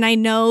students, and I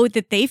know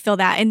that they feel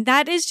that. And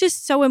that is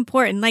just so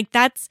important. Like,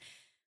 that's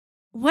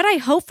what I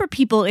hope for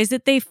people, is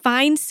that they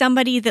find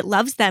somebody that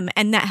loves them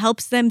and that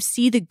helps them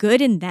see the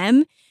good in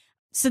them,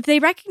 so that they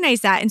recognize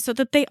that, and so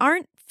that they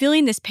aren't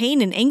feeling this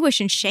pain and anguish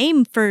and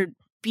shame for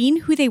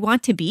being who they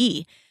want to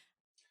be.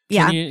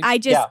 Yeah.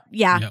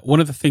 One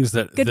of the things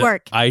that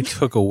work. I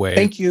took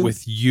away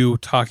with you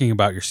talking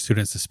about your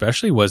students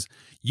especially was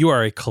you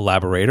are a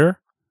collaborator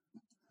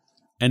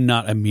and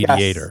not a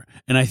mediator.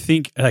 Yes. And I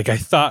think, like, I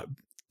thought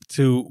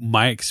to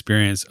my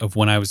experience of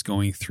when I was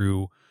going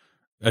through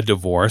a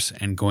divorce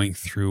and going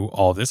through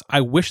all this,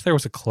 I wish there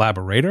was a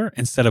collaborator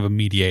instead of a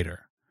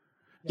mediator.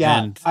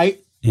 Yeah.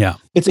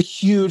 It's a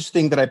huge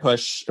thing that I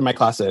push in my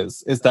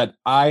classes, is that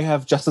I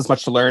have just as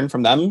much to learn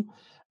from them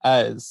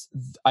as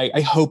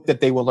I hope that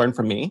they will learn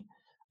from me.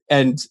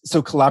 And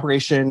so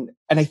collaboration,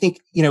 and I think,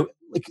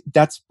 like,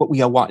 that's what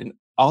we all want in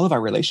all of our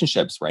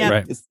relationships, right?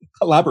 Right. Is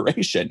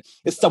collaboration,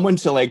 is someone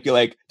to like be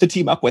like, to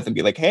team up with and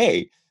be like,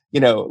 hey,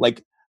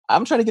 like,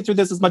 I'm trying to get through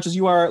this as much as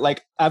you are.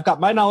 Like, I've got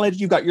my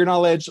knowledge, you've got your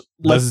knowledge.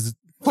 Let's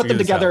put them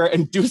together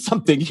and do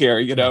something here,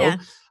 Yeah.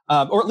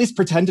 Or at least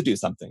pretend to do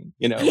something,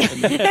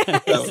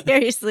 So,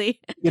 seriously.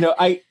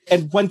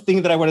 And one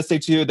thing that I want to say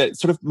too, that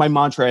sort of my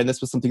mantra, and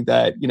this was something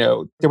that,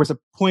 there was a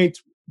point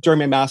during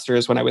my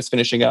master's when I was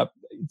finishing up,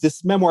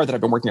 this memoir that I've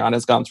been working on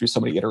has gone through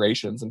so many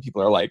iterations, and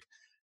people are like,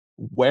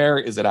 where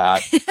is it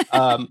at?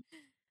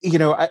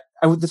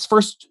 This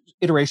first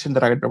iteration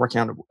that I had been working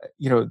on,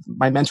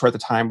 my mentor at the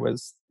time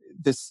is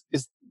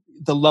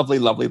the lovely,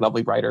 lovely,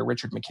 lovely writer,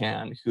 Richard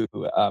McCann,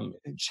 who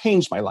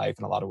changed my life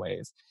in a lot of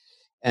ways.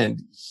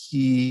 And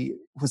he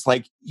was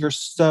like, you're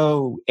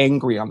so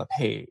angry on the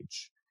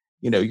page.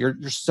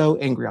 You're so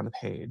angry on the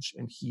page.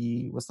 And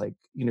he was like,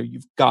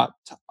 you've got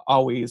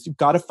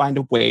to find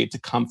a way to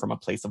come from a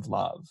place of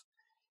love.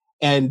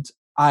 And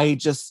I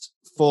just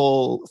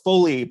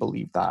fully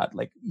believe that,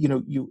 like,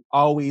 you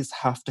always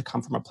have to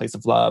come from a place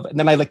of love. And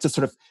then I like to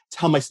sort of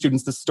tell my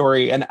students the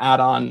story and add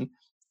on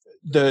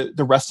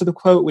the rest of the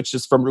quote, which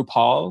is from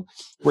RuPaul,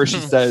 where she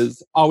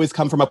says, always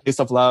come from a place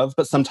of love,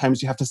 but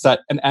sometimes you have to set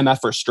an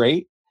MF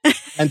straight.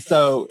 And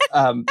so,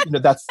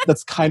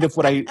 that's kind of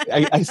what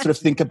I sort of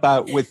think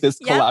about with this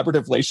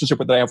collaborative relationship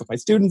that I have with my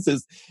students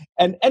is,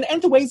 and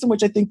the ways in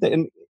which I think that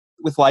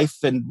with life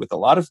and with a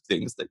lot of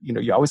things that,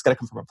 you always got to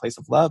come from a place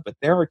of love. But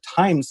there are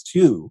times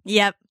too,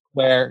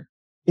 where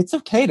it's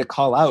okay to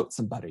call out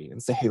somebody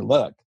and say, hey,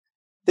 look,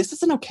 this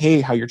isn't okay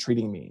how you're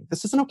treating me.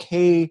 This isn't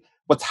okay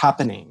what's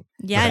happening.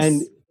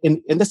 Yes.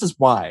 And this is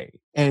why.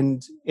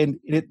 And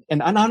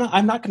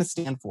I'm not going to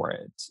stand for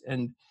it.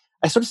 And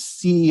I sort of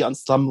see on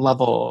some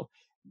level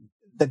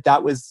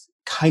that was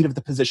kind of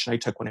the position I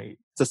took when I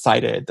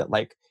decided that,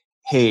 like,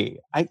 hey,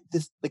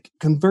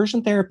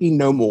 conversion therapy,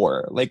 no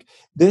more. Like,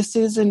 this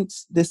isn't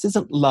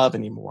love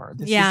anymore.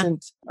 This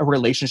isn't a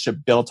relationship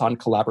built on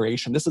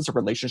collaboration. This is a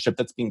relationship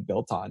that's being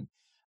built on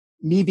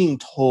me being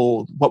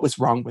told what was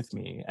wrong with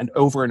me, and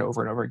over and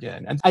over and over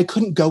again. And I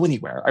couldn't go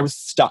anywhere. I was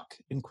stuck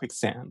in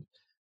quicksand.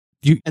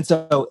 And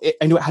so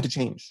I knew it had to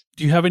change.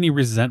 Do you have any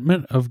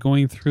resentment of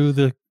going through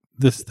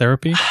this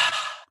therapy?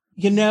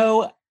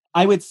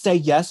 I would say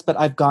yes, but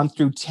I've gone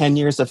through 10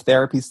 years of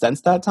therapy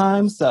since that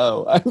time.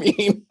 So, I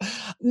mean,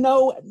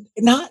 no,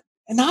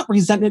 not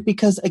resentment,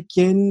 because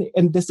again,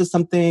 and this is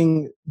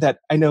something that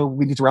I know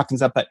we need to wrap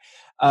things up, but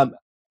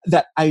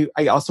that I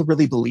also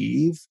really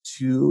believe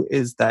too,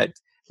 is that,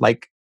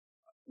 like,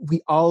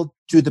 we all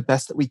do the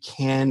best that we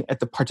can at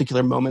the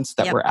particular moments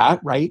that we're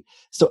at, right?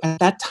 So at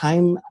that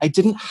time, I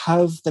didn't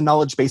have the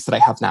knowledge base that I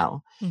have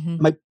now.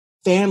 Mm-hmm. My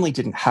family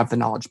didn't have the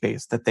knowledge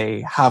base that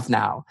they have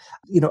now.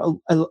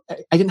 I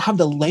didn't have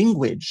the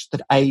language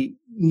that I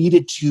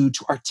needed to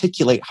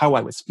articulate how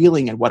I was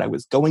feeling and what I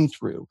was going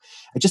through.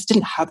 I just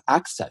didn't have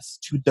access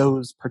to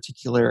those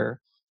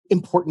particular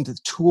important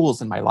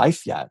tools in my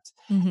life yet.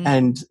 Mm-hmm.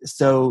 And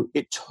so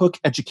it took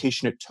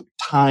education, it took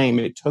time,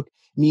 it took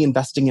me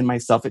investing in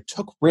myself, it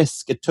took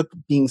risk, it took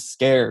being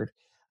scared,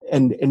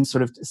 and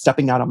sort of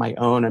stepping out on my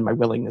own, and my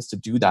willingness to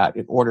do that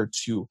in order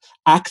to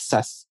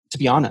access, to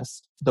be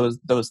honest,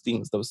 those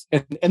things,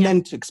 and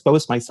then to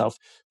expose myself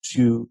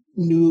to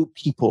new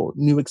people,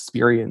 new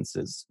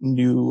experiences,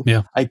 new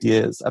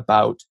ideas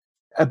about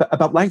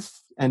life.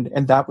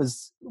 And that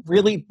was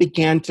really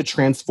began to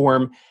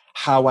transform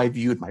how I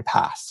viewed my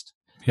past.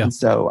 Yeah. And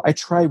so I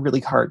try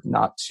really hard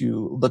not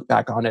to look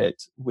back on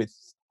it with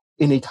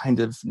any kind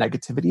of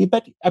negativity,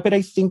 but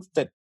I think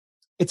that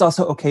it's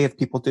also okay if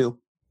people do.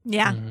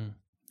 Yeah. Mm-hmm.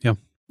 Yeah.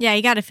 Yeah,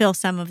 you got to feel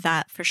some of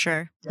that for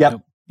sure. Yep.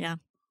 Yeah.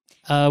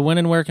 When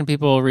and where can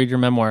people read your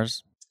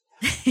memoirs?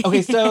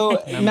 Okay,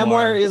 so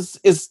memoir is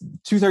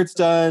 2/3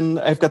 done.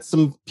 I've got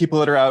some people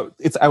that are out.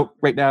 It's out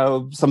right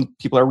now. Some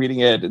people are reading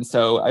it. And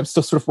so I'm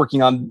still sort of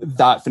working on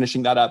that,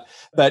 finishing that up.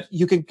 But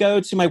you can go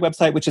to my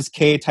website, which is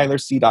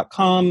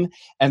ktylerc.com.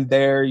 And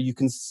there you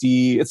can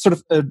see, it's sort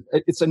of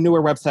it's a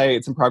newer website.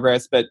 It's in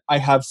progress, but I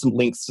have some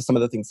links to some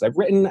of the things I've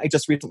written. I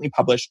just recently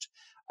published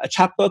a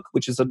chapbook,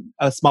 which is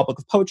a small book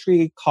of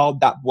poetry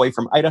called That Boy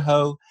from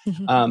Idaho.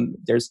 Mm-hmm.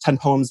 There's 10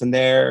 poems in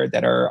there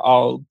that are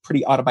all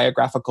pretty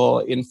autobiographical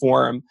in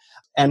form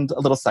and a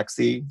little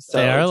sexy. So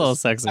they are a little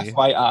sexy.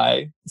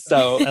 FYI.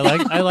 So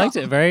I liked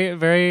it. Very,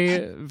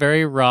 very,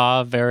 very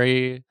raw,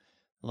 very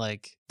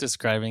like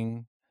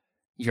describing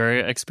your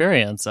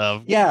experience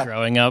of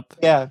growing up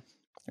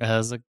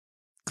as a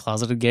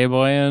closeted gay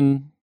boy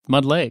in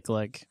Mud Lake.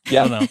 Like, I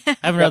don't know. I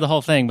haven't read the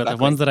whole thing, but the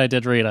ones that I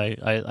did read,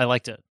 I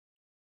liked it.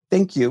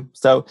 Thank you.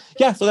 So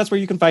so that's where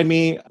you can find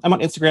me. I'm on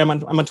Instagram,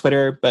 I'm on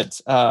Twitter, but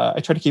I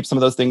try to keep some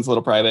of those things a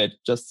little private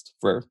just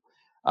for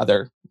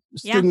other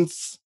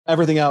students,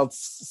 everything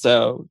else.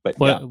 So, but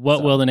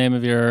what will the name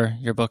of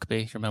your book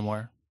be, your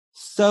memoir?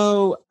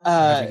 So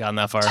have you gotten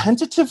that far?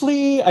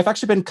 Tentatively, I've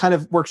actually been kind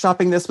of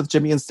workshopping this with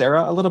Jimmy and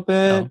Sarah a little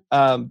bit.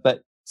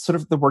 But sort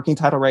of the working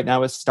title right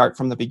now is Start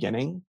from the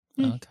Beginning.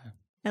 Okay.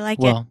 I like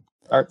it.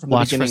 Start from the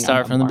beginning.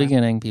 Start from the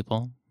beginning,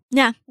 people.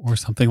 Yeah. Or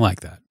something like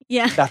that.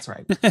 Yeah. That's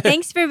right.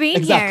 Thanks for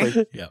being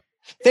here. Yeah.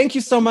 Thank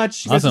you so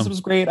much. Awesome. This was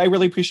great. I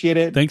really appreciate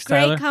it. Thanks,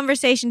 Tyler. Great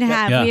conversation to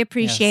have. Yeah. We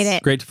appreciate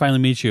it. Great to finally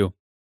meet you.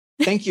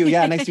 Thank you.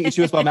 Yeah, nice to meet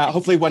you as well, Matt.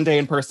 Hopefully one day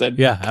in person.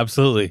 Yeah,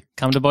 absolutely.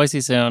 Come to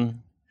Boise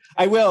soon.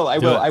 I will.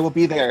 I will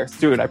be there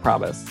soon, I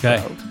promise.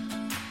 Okay. So,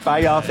 bye,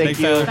 y'all. Thank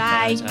you. Tyler.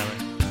 Bye.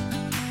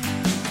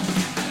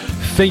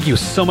 Thank you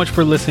so much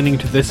for listening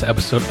to this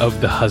episode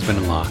of The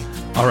Husband-in-Law.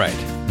 All right,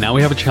 now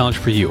we have a challenge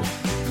for you.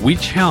 We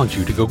challenge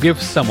you to go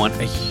give someone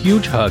a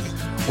huge hug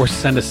or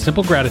send a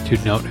simple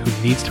gratitude note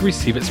who needs to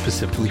receive it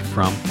specifically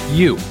from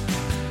you.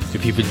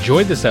 If you've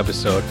enjoyed this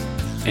episode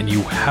and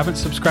you haven't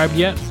subscribed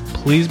yet,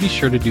 please be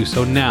sure to do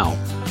so now.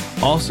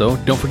 Also,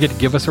 don't forget to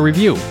give us a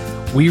review.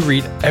 We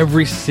read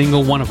every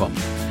single one of them.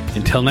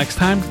 Until next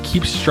time,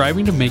 keep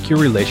striving to make your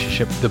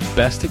relationship the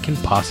best it can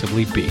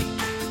possibly be.